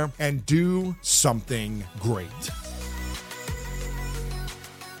out there and do something great.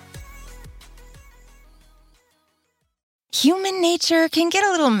 Human nature can get a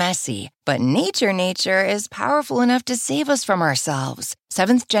little messy, but nature is powerful enough to save us from ourselves.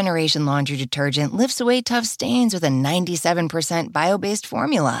 Seventh Generation Laundry Detergent lifts away tough stains with a 97% bio-based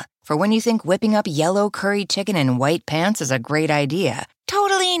formula. For when you think whipping up yellow curry chicken in white pants is a great idea.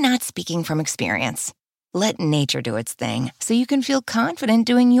 Totally not speaking from experience. Let nature do its thing so you can feel confident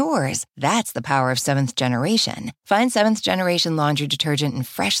doing yours. That's the power of Seventh Generation. Find Seventh Generation Laundry Detergent in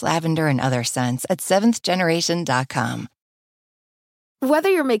fresh lavender and other scents at seventhgeneration.com. Whether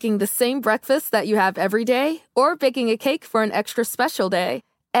you're making the same breakfast that you have every day or baking a cake for an extra special day,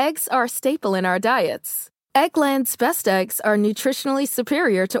 eggs are a staple in our diets. Eggland's Best Eggs are nutritionally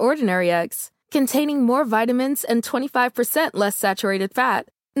superior to ordinary eggs, containing more vitamins and 25% less saturated fat.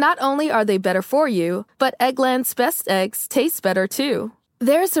 Not only are they better for you, but Eggland's Best Eggs taste better too.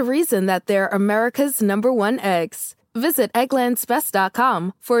 There's a reason that they're America's #1 eggs. Visit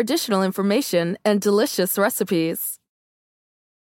egglandsbest.com for additional information and delicious recipes.